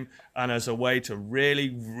game, and as a way to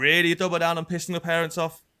really, really double down on pissing the parents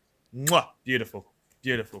off. Mwah! Beautiful.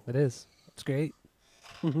 Beautiful. It is. It's great.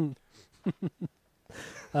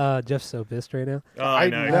 Jeff's so pissed right now. Oh, I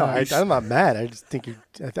know. No, I'm not mad. I just think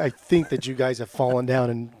I think that you guys have fallen down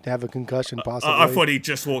and have a concussion possibly. I thought he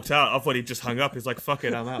just walked out. I thought he just hung up. He's like, fuck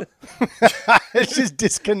it, I'm out. It's just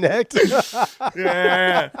disconnect.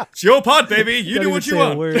 Yeah. It's your pod, baby. You Don't do even what you say a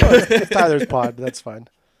want. word. It's Tyler's pod, but that's fine.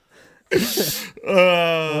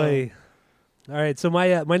 Boy. All right, so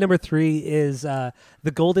my number 3 is The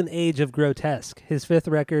Golden Age of Grotesque, his 5th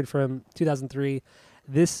record from 2003.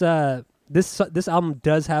 This album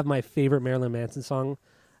does have my favorite Marilyn Manson song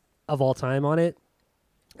of all time on it,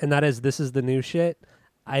 and that is "This Is the New Shit."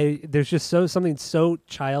 There's just something so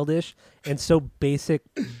childish and so basic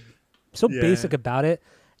about it,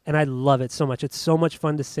 and I love it so much. It's so much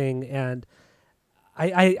fun to sing, and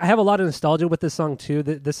I have a lot of nostalgia with this song too.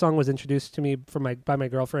 This song was introduced to me by my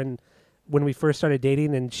girlfriend when we first started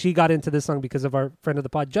dating, and she got into this song because of our friend of the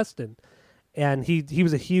pod, Justin, and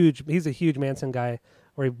he's a huge Manson guy,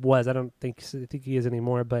 or he was. I think he is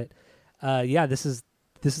anymore, but yeah, this is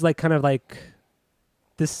like kind of like,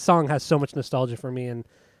 this song has so much nostalgia for me, and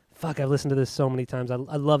fuck, I've listened to this so many times. I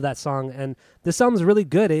love that song, and this song's really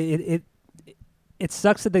good. It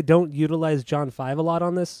sucks that they don't utilize John 5 a lot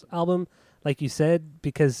on this album, like you said,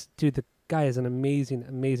 because dude, the guy is an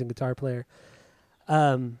amazing guitar player.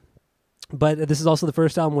 But this is also the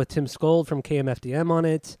first album with Tim Skold from KMFDM on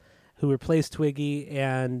it, who replaced Twiggy,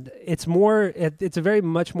 and it's it's a very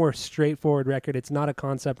much more straightforward record. It's not a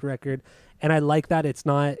concept record, and I like that it's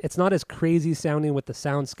not as crazy sounding with the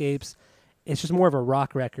soundscapes. It's just more of a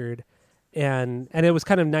rock record, and it was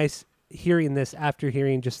kind of nice hearing this after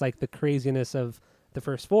hearing just like the craziness of the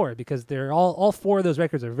first four, because they're all four of those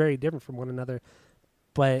records are very different from one another,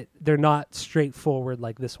 but they're not straightforward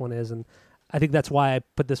like this one is, and I think that's why I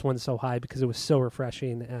put this one so high, because it was so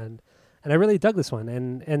refreshing, and I really dug this one,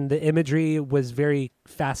 and the imagery was very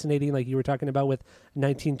fascinating, like you were talking about with the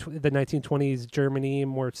 1920s Germany,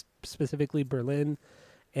 more specifically Berlin,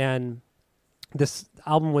 and this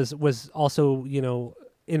album was also, you know,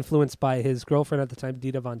 influenced by his girlfriend at the time,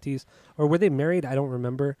 Dita Von Teese, or were they married? I don't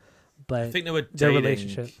remember, but I think they were dating. Their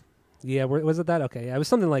relationship. Yeah, was it that? Okay, yeah, it was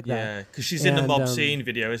something like that. Yeah, because she's in the Mob Scene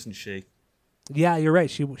video, isn't she? Yeah, you're right.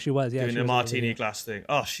 She was. Yeah, doing she the was martini glass thing.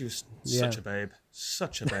 Oh, she was such a babe.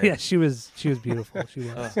 Such a babe. Yeah, she was beautiful. She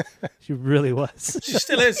was. She really was. She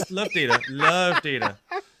still is. Love Dita. Love Dita.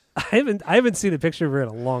 I haven't seen a picture of her in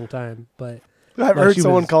a long time, but I've heard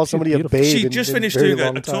someone call somebody a babe. She just finished doing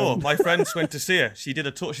a tour. Time. My friends went to see her. She did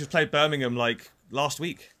a tour. She's played Birmingham like last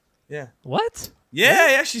week. Yeah. What?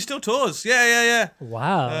 Yeah. She still tours. Yeah.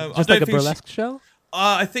 Wow. Just like a burlesque show.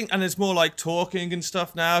 I think, and it's more like talking and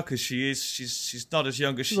stuff now, because she's not as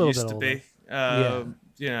young as she used to be.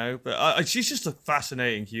 You know, but she's just a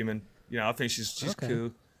fascinating human. You know, I think she's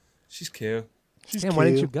cool. She's cool. Damn, why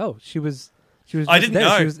didn't you go? She was. I didn't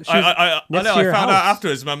know. She was I know. I found house. out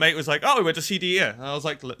afterwards. My mate was like, "Oh, we went to see Dita," and I was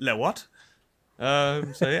like, what? So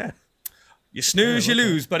yeah, you snooze, you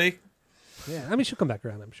lose, buddy. Yeah, I mean, she'll come back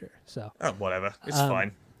around, I'm sure. So whatever, it's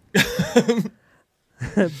fine.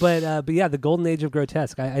 but yeah, the Golden Age of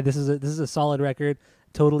Grotesque. This is a solid record.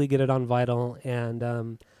 Totally get it on vinyl,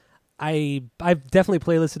 and I've definitely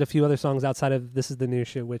playlisted a few other songs outside of This Is the New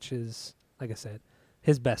Shit, which is, like I said,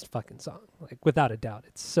 his best fucking song, like without a doubt.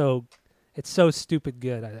 It's so stupid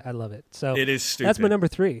good. I love it. So it is stupid. That's my number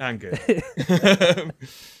 3. And good.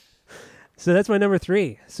 So that's my number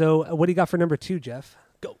 3. So what do you got for number 2, Jeff?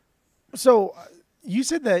 Go. So you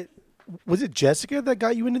said that, was it Jessica that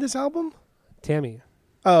got you into this album? Tammy.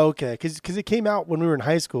 Oh, okay. Because it came out when we were in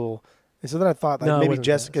high school, and so then I thought like maybe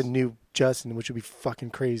Jessica knew Justin, which would be fucking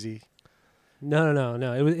crazy. No.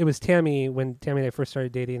 It was Tammy when Tammy and I first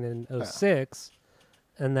started dating in 2006,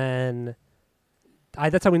 and then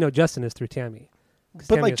that's how we know Justin is through Tammy. But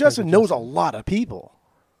Tammy like Justin knows a lot of people.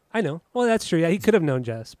 I know. Well, that's true. Yeah, he could have known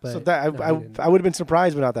Jess, but so that I would have been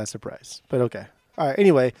surprised, but not that surprised. But okay. All right.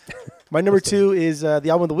 Anyway, my number 2 is the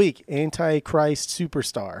album of the week, Antichrist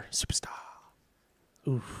Superstar.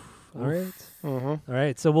 Oof. All right. Mm-hmm. All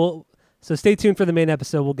right. So stay tuned for the main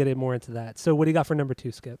episode. We'll get more into that. So what do you got for number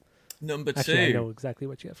 2, Skip? Number 2. Actually, I know exactly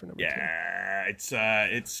what you have for number 2. Yeah,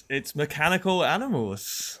 it's Mechanical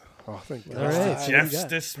Animals. Oh, thank God. All right. Jeff's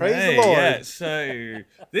dismay. Praise the Lord. Yeah, so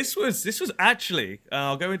this was actually,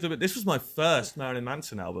 I'll go into it. This was my first Marilyn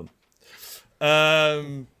Manson album.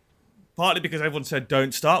 Partly because everyone said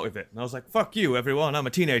don't start with it, and I was like, "Fuck you, everyone! I'm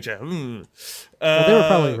a teenager." Well, they were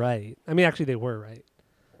probably right. I mean, actually, they were right.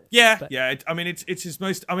 Yeah, but. yeah. It's his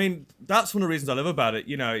most. I mean, that's one of the reasons I love about it.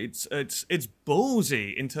 You know, it's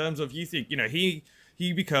ballsy in terms of, you think, you know, he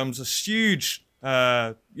becomes a huge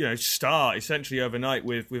star essentially overnight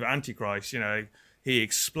with Antichrist. You know, he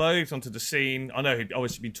explodes onto the scene. I know he'd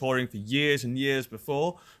obviously been touring for years and years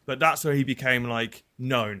before, but that's where he became like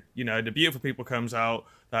known. You know, The Beautiful People comes out,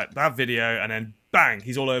 that video, and then bang,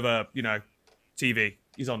 he's all over, you know, TV.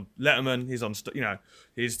 He's on Letterman. He's on, you know,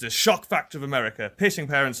 he's the shock factor of America, pissing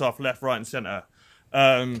parents off left, right, and center.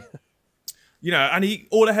 You know, and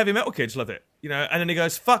all the heavy metal kids love it. You know, and then he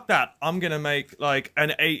goes, "Fuck that! I'm gonna make like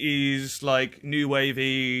an '80s like new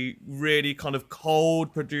wavy, really kind of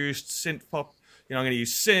cold produced synth pop. You know, I'm gonna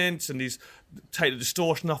use synths and take the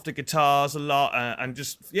distortion off the guitars a lot, and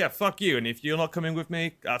just fuck you. And if you're not coming with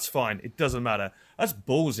me, that's fine. It doesn't matter. That's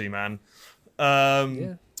ballsy, man."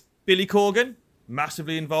 Billy Corgan,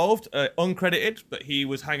 massively involved, uncredited, but he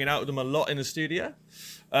was hanging out with them a lot in the studio,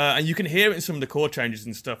 and you can hear it in some of the chord changes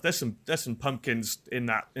and stuff. There's some pumpkins in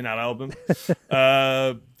that album.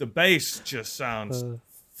 The bass just sounds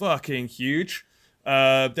fucking huge.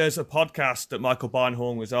 There's a podcast that Michael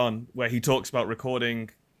Beinhorn was on where he talks about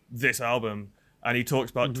recording this album, and he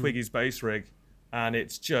talks about Twiggy's bass rig, and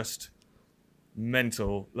it's just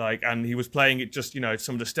mental. Like, and he was playing it just, you know,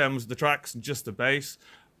 some of the stems of the tracks and just the bass,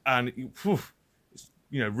 and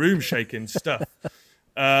you know, room shaking stuff.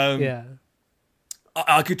 I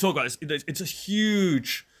could talk about this. It's a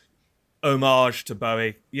huge homage to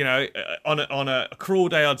Bowie. You know, on a cruel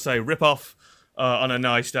day, I'd say rip off. on a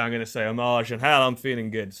nice day, I'm going to say homage, and hell, I'm feeling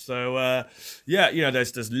good. So, yeah,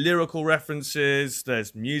 there's lyrical references,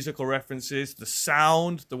 there's musical references, the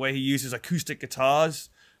sound, the way he uses acoustic guitars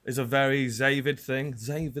is a very David thing.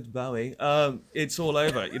 David Bowie. It's all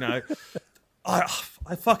over,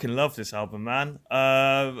 I fucking love this album, man.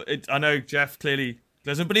 I know Jeff clearly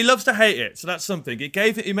doesn't, but he loves to hate it, so that's something.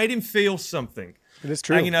 It made him feel something. It is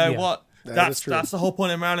true. And you know Yeah. what? That's the whole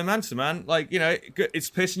point of Marilyn Manson, man. Like,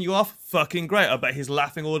 it's pissing you off. Fucking great. I bet he's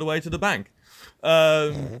laughing all the way to the bank.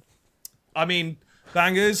 I mean,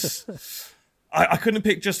 bangers. I couldn't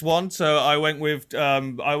pick just one, so I went with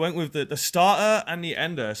the starter and the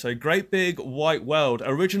ender. So Great Big White World,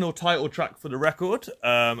 original title track for the record,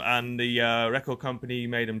 and the record company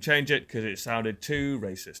made them change it because it sounded too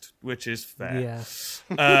racist, which is fair. Yeah.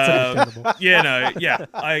 Yeah,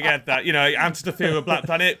 I get that. Answer the Fear of Black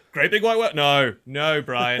Planet, Great Big White World. No,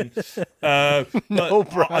 Brian. No,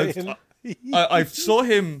 Brian. I saw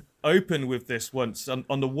him open with this once on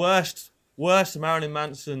the worst Marilyn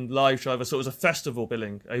Manson live show ever. So it was a festival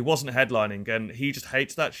billing. He wasn't headlining, and he just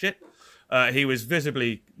hates that shit. He was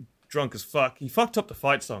visibly drunk as fuck. He fucked up the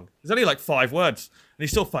fight song. There's only like 5 words, and he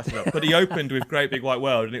still fucked it up. But he opened with Great Big White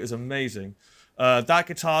World, and it was amazing. That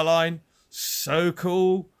guitar line, so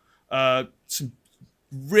cool. Some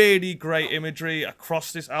really great imagery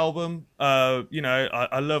across this album. I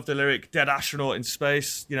love the lyric "Dead Astronaut in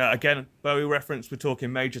Space." Again, Bowie reference. We're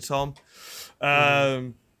talking Major Tom.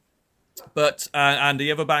 But and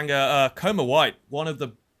the other banger, Coma White, one of the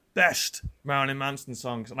best Marilyn Manson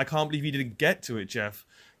songs, and I can't believe you didn't get to it, Jeff,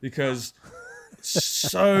 because it's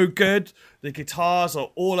so good. The guitars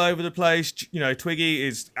are all over the place. Twiggy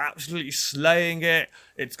is absolutely slaying it.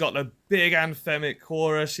 It's got a big anthemic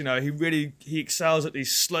chorus. He excels at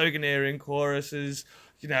these sloganeering choruses.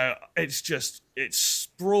 It's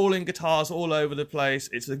sprawling guitars all over the place.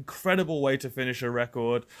 It's an incredible way to finish a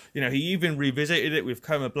record. He even revisited it with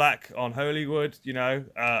Coma Black on Hollywood.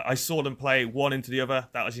 I saw them play one into the other.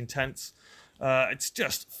 That was intense. It's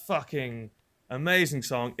just fucking amazing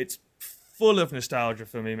song. It's full of nostalgia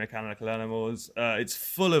for me, Mechanical Animals. It's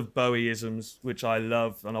full of Bowie-isms, which I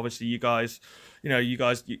love. And obviously you guys,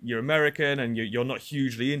 you're American and you're not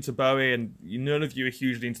hugely into Bowie, and none of you are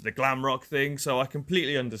hugely into the glam rock thing. So I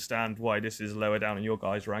completely understand why this is lower down in your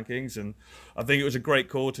guys' rankings. And I think it was a great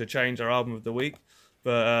call to change our album of the week.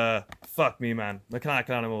 But fuck me, man.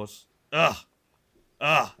 Mechanical Animals.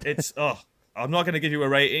 It's I'm not going to give you a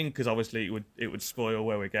rating because obviously it would spoil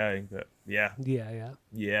where we're going. But yeah.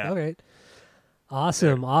 All right.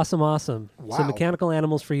 Awesome. Wow. So Mechanical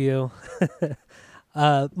Animals for you.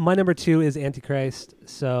 My number 2 is Antichrist.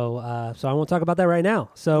 So I won't talk about that right now.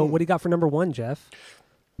 So what do you got for number 1, Jeff?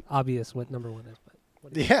 Obvious what number 1 is.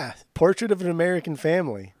 Yeah, Portrait of an American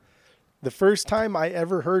Family. The first time I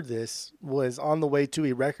ever heard this was on the way to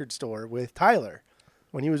a record store with Tyler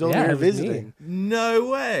when he was over here visiting. No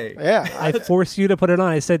way. Yeah. I forced you to put it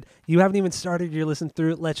on. I said, you haven't even started your listen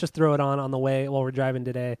through. Let's just throw it on the way while we're driving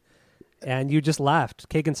today. And you just laughed.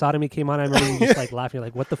 Cake and Sodomy came on. I remember you just like laughing. You're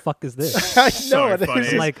like, what the fuck is this? I know So it funny.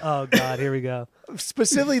 is. I'm like, oh God, here we go.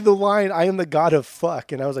 Specifically the line, I am the god of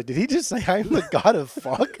fuck. And I was like, did he just say I am the god of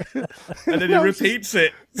fuck? And then he repeats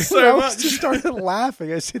it I so just much. started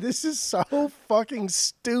laughing. I said, this is so fucking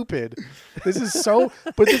stupid. But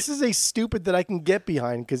this is a stupid that I can get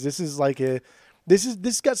behind because this is like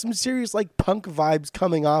this got some serious like punk vibes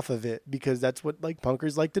coming off of it because that's what like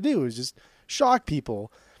punkers like to do is just shock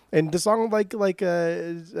people. And the song like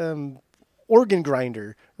Organ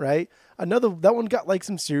Grinder, right? That one got like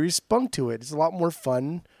some serious spunk to it. It's a lot more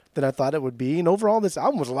fun than I thought it would be. And overall, this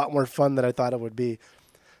album was a lot more fun than I thought it would be.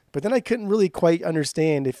 But then I couldn't really quite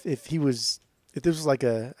understand if this was like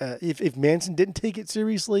if Manson didn't take it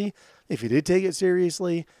seriously, if he did take it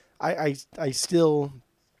seriously. I still,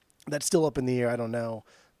 that's still up in the air. I don't know.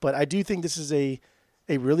 But I do think this is a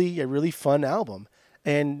really fun album.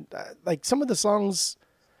 And like some of the songs,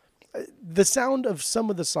 the sound of some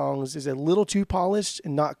of the songs is a little too polished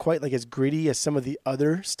and not quite like as gritty as some of the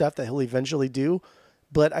other stuff that he'll eventually do.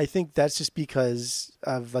 But I think that's just because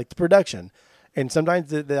of like the production. And sometimes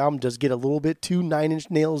the album does get a little bit too 9-inch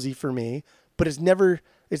nailsy for me, but it's never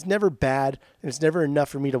bad and it's never enough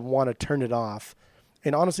for me to want to turn it off.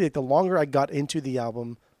 And honestly, like the longer I got into the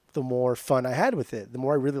album, the more fun I had with it, the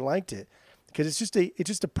more I really liked it. Because it's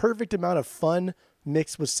just a perfect amount of fun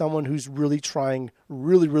mixed with someone who's really trying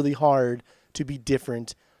really, really hard to be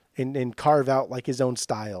different and carve out like his own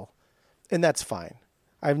style. And that's fine.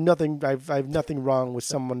 I have nothing wrong with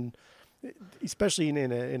someone, especially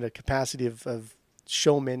in a capacity of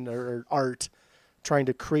showman or art, trying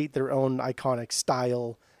to create their own iconic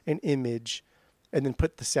style and image and then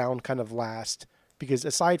put the sound kind of last. because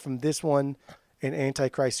aside from this one and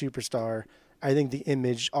Antichrist Superstar, I think the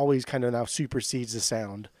image always kind of now supersedes the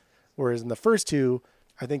sound. Whereas in the first two,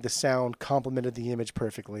 I think the sound complemented the image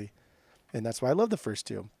perfectly. And that's why I love the first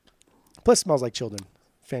two. Plus, Smells Like Children.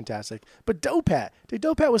 Fantastic. But Dope Hat. Dude,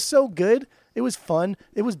 Dope Hat was so good. It was fun.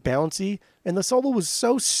 It was bouncy. And the solo was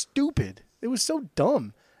so stupid. It was so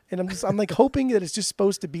dumb. And I'm like hoping that it's just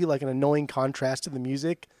supposed to be like an annoying contrast to the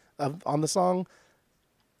music on the song.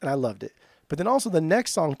 And I loved it. But then also the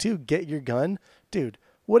next song too, Get Your Gun. Dude,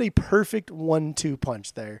 what a perfect 1-2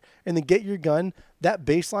 punch there. And then Get Your Gun, that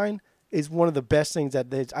bass line is one of the best things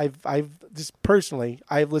that I've just personally,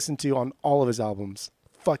 I've listened to on all of his albums.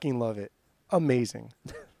 Fucking love it. Amazing.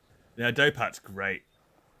 Yeah, Dope Hat's great.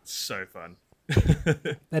 So fun.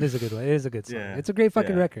 That is a good one. It is a good song. Yeah. It's a great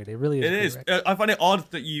fucking record. It really is. It is. I find it odd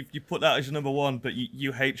that you put that as your number one, but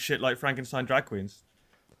you hate shit like Frankenstein Drag Queens.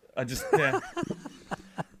 I just, yeah.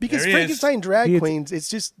 Because There he Frankenstein is. Drag Queens, it's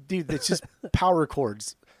just, dude, it's just power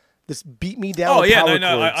chords. This beat me down with power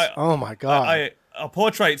chords. Oh my God. Our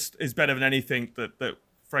Portraits is better than anything that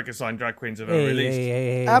Frankenstein Drag Queens have ever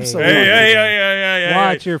released. Absolutely. Hey.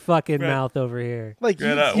 Watch your fucking mouth over here. Like,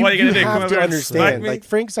 Yeah, you what are you gonna do? Come have over to and smack understand, me? like,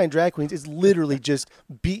 Frankenstein Drag Queens is literally just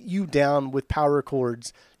beat you down with power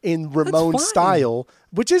chords in Ramon fine. style,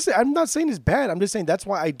 which is, I'm not saying is bad. I'm just saying that's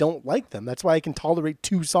why I don't like them. That's why I can tolerate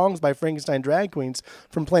 2 songs by Frankenstein Drag Queens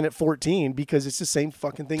from Planet 14, because it's the same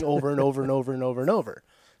fucking thing over and over and over and over and over.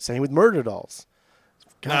 Same with Murder Dolls.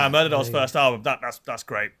 Murder Dolls' first album, that's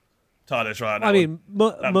great. Tyler's right. I mean,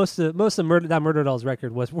 most of Murder Dolls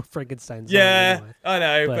record was Frankenstein's. Yeah, anyway. I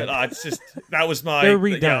know, but it's just that was my. They were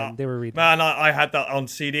redone. Yeah, They were redone. Man, I had that on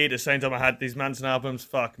CD at the same time I had these Manson albums.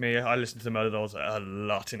 Fuck me, I listened to Murder Dolls a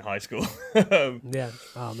lot in high school. Yeah.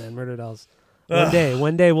 Oh man, Murder Dolls.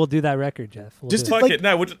 One day we'll do that record, Jeff. Just Fuck like, it,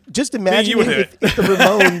 no. just imagine if the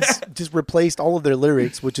Ramones just replaced all of their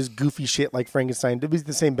lyrics with just goofy shit like Frankenstein. It was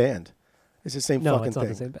the same band. It's the same No, fucking it's not thing.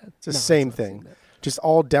 the same band. It's the No, same it's not the thing. same band. Just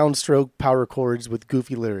all downstroke power chords with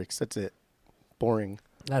goofy lyrics. That's it. Boring.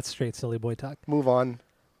 That's straight silly boy talk. Move on.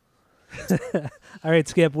 All right,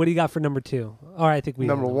 Skip. What do you got for number 2? Or I think we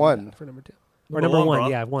Number know what one. we got for number 2. Or number one. bro.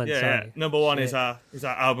 Yeah, one. Yeah, sorry. number one Shit. is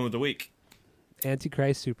our album of the week.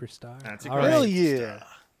 Antichrist Superstar. Antichrist. All right. Hell yeah.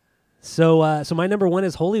 So my number 1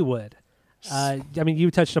 is Hollywood. I mean,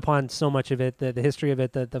 you touched upon so much of it, the history of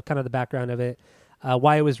it, the kind of the background of it,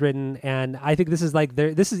 why it was written, and I think this is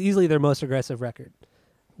this is easily their most aggressive record,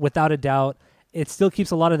 without a doubt. It still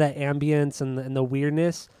keeps a lot of that ambience and the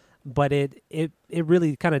weirdness, but it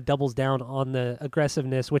really kind of doubles down on the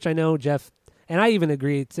aggressiveness, which I know Jeff and I even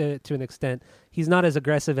agree to an extent. He's not as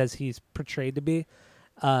aggressive as he's portrayed to be,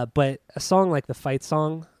 but a song like the Fight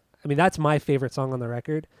Song, I mean, that's my favorite song on the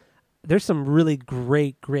record. There's some really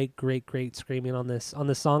great screaming on this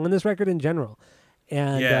song and this record in general,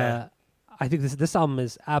 and I think this album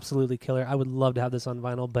is absolutely killer. I would love to have this on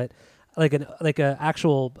vinyl, but like a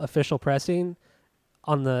actual official pressing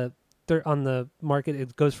on the market,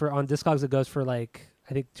 it goes for, on Discogs it goes for like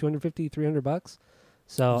I think $250-$300.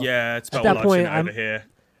 So Yeah, it's at about that what point, I've seen over here.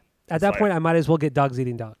 at that point I might as well get Dogs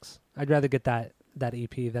Eating Dogs. I'd rather get that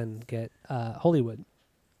EP than get Hollywood.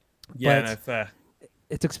 Yeah, But no, fair.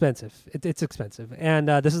 it's expensive. It's expensive, and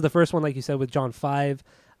this is the first one, like you said, with John 5,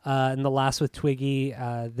 and the last with Twiggy.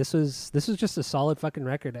 This was just a solid fucking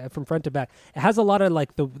record from front to back. It has a lot of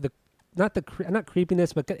like the not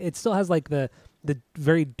creepiness, but it still has like the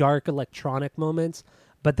very dark electronic moments.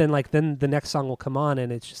 But then the next song will come on,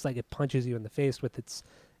 and it's just like it punches you in the face with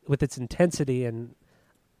its intensity. And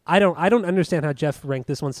I don't understand how Jeff ranked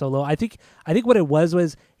this one so low. I think what it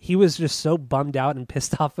was he was just so bummed out and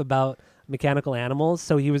pissed off about Mechanical Animals,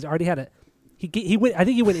 so he was already had a he went. I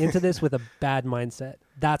think he went into this with a bad mindset.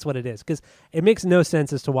 That's what it is, because it makes no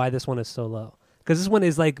sense as to why this one is so low. Because this one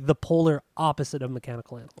is like the polar opposite of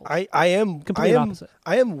Mechanical Animals. I am Complete opposite.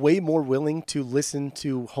 I am way more willing to listen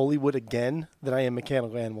to Hollywood again than I am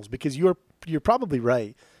Mechanical Animals, because you're probably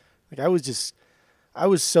right. Like I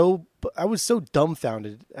was so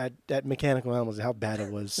dumbfounded at Mechanical Animals and how bad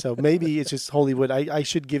it was. So maybe it's just Hollywood. I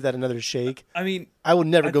should give that another shake. I mean, I will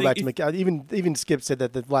never I go think back to Mechanical. Even Skip said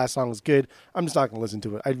that the last song was good. I'm just not going to listen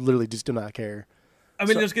to it. I literally just do not care. I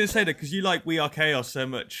was going to say that because you like We Are Chaos so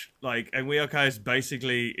much, and We Are Chaos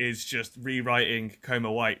basically is just rewriting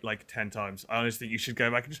Coma White like 10 times. I honestly think you should go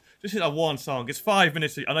back and just hit that one song. It's 5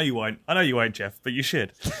 minutes. I know you won't, Jeff, but you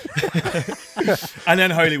should. And then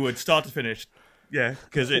Hollywood, start to finish. Yeah,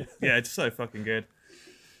 because it's so fucking good.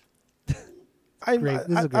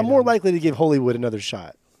 I'm more likely to give Hollywood another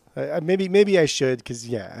shot. Maybe I should,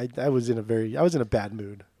 because I was in a bad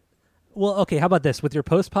mood. Well, okay. How about this with your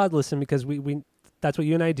post pod listen? Because we that's what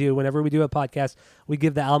you and I do. Whenever we do a podcast, we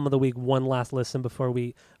give the album of the week one last listen before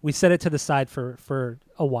we set it to the side for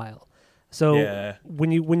a while. So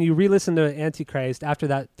when you re-listen to Antichrist after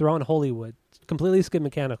that, throw on Hollywood. Completely skip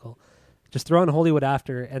Mechanical. Just throw on Hollywood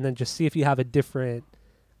after, and then just see if you have a different.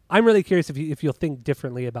 I'm really curious if you'll think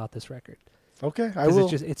differently about this record. Okay, I will.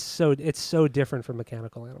 It's so different from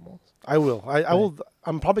Mechanical Animals. I will. I will.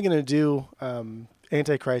 I'm probably going to do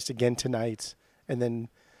Antichrist again tonight, and then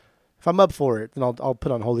if I'm up for it, then I'll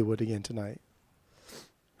put on Hollywood again tonight.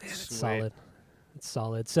 Man, it's solid. It's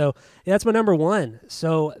solid. So that's my number one.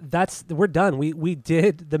 So we're done. We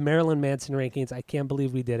did the Marilyn Manson rankings. I can't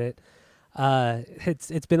believe we did it.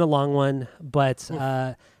 It's been a long one, but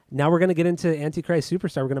now we're gonna get into Antichrist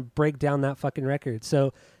Superstar. We're gonna break down that fucking record.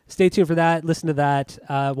 So stay tuned for that. Listen to that.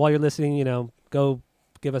 While you're listening, go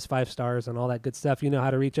give us 5 stars and all that good stuff. You know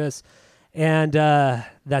how to reach us. And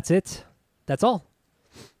that's it. That's all.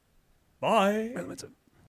 Bye.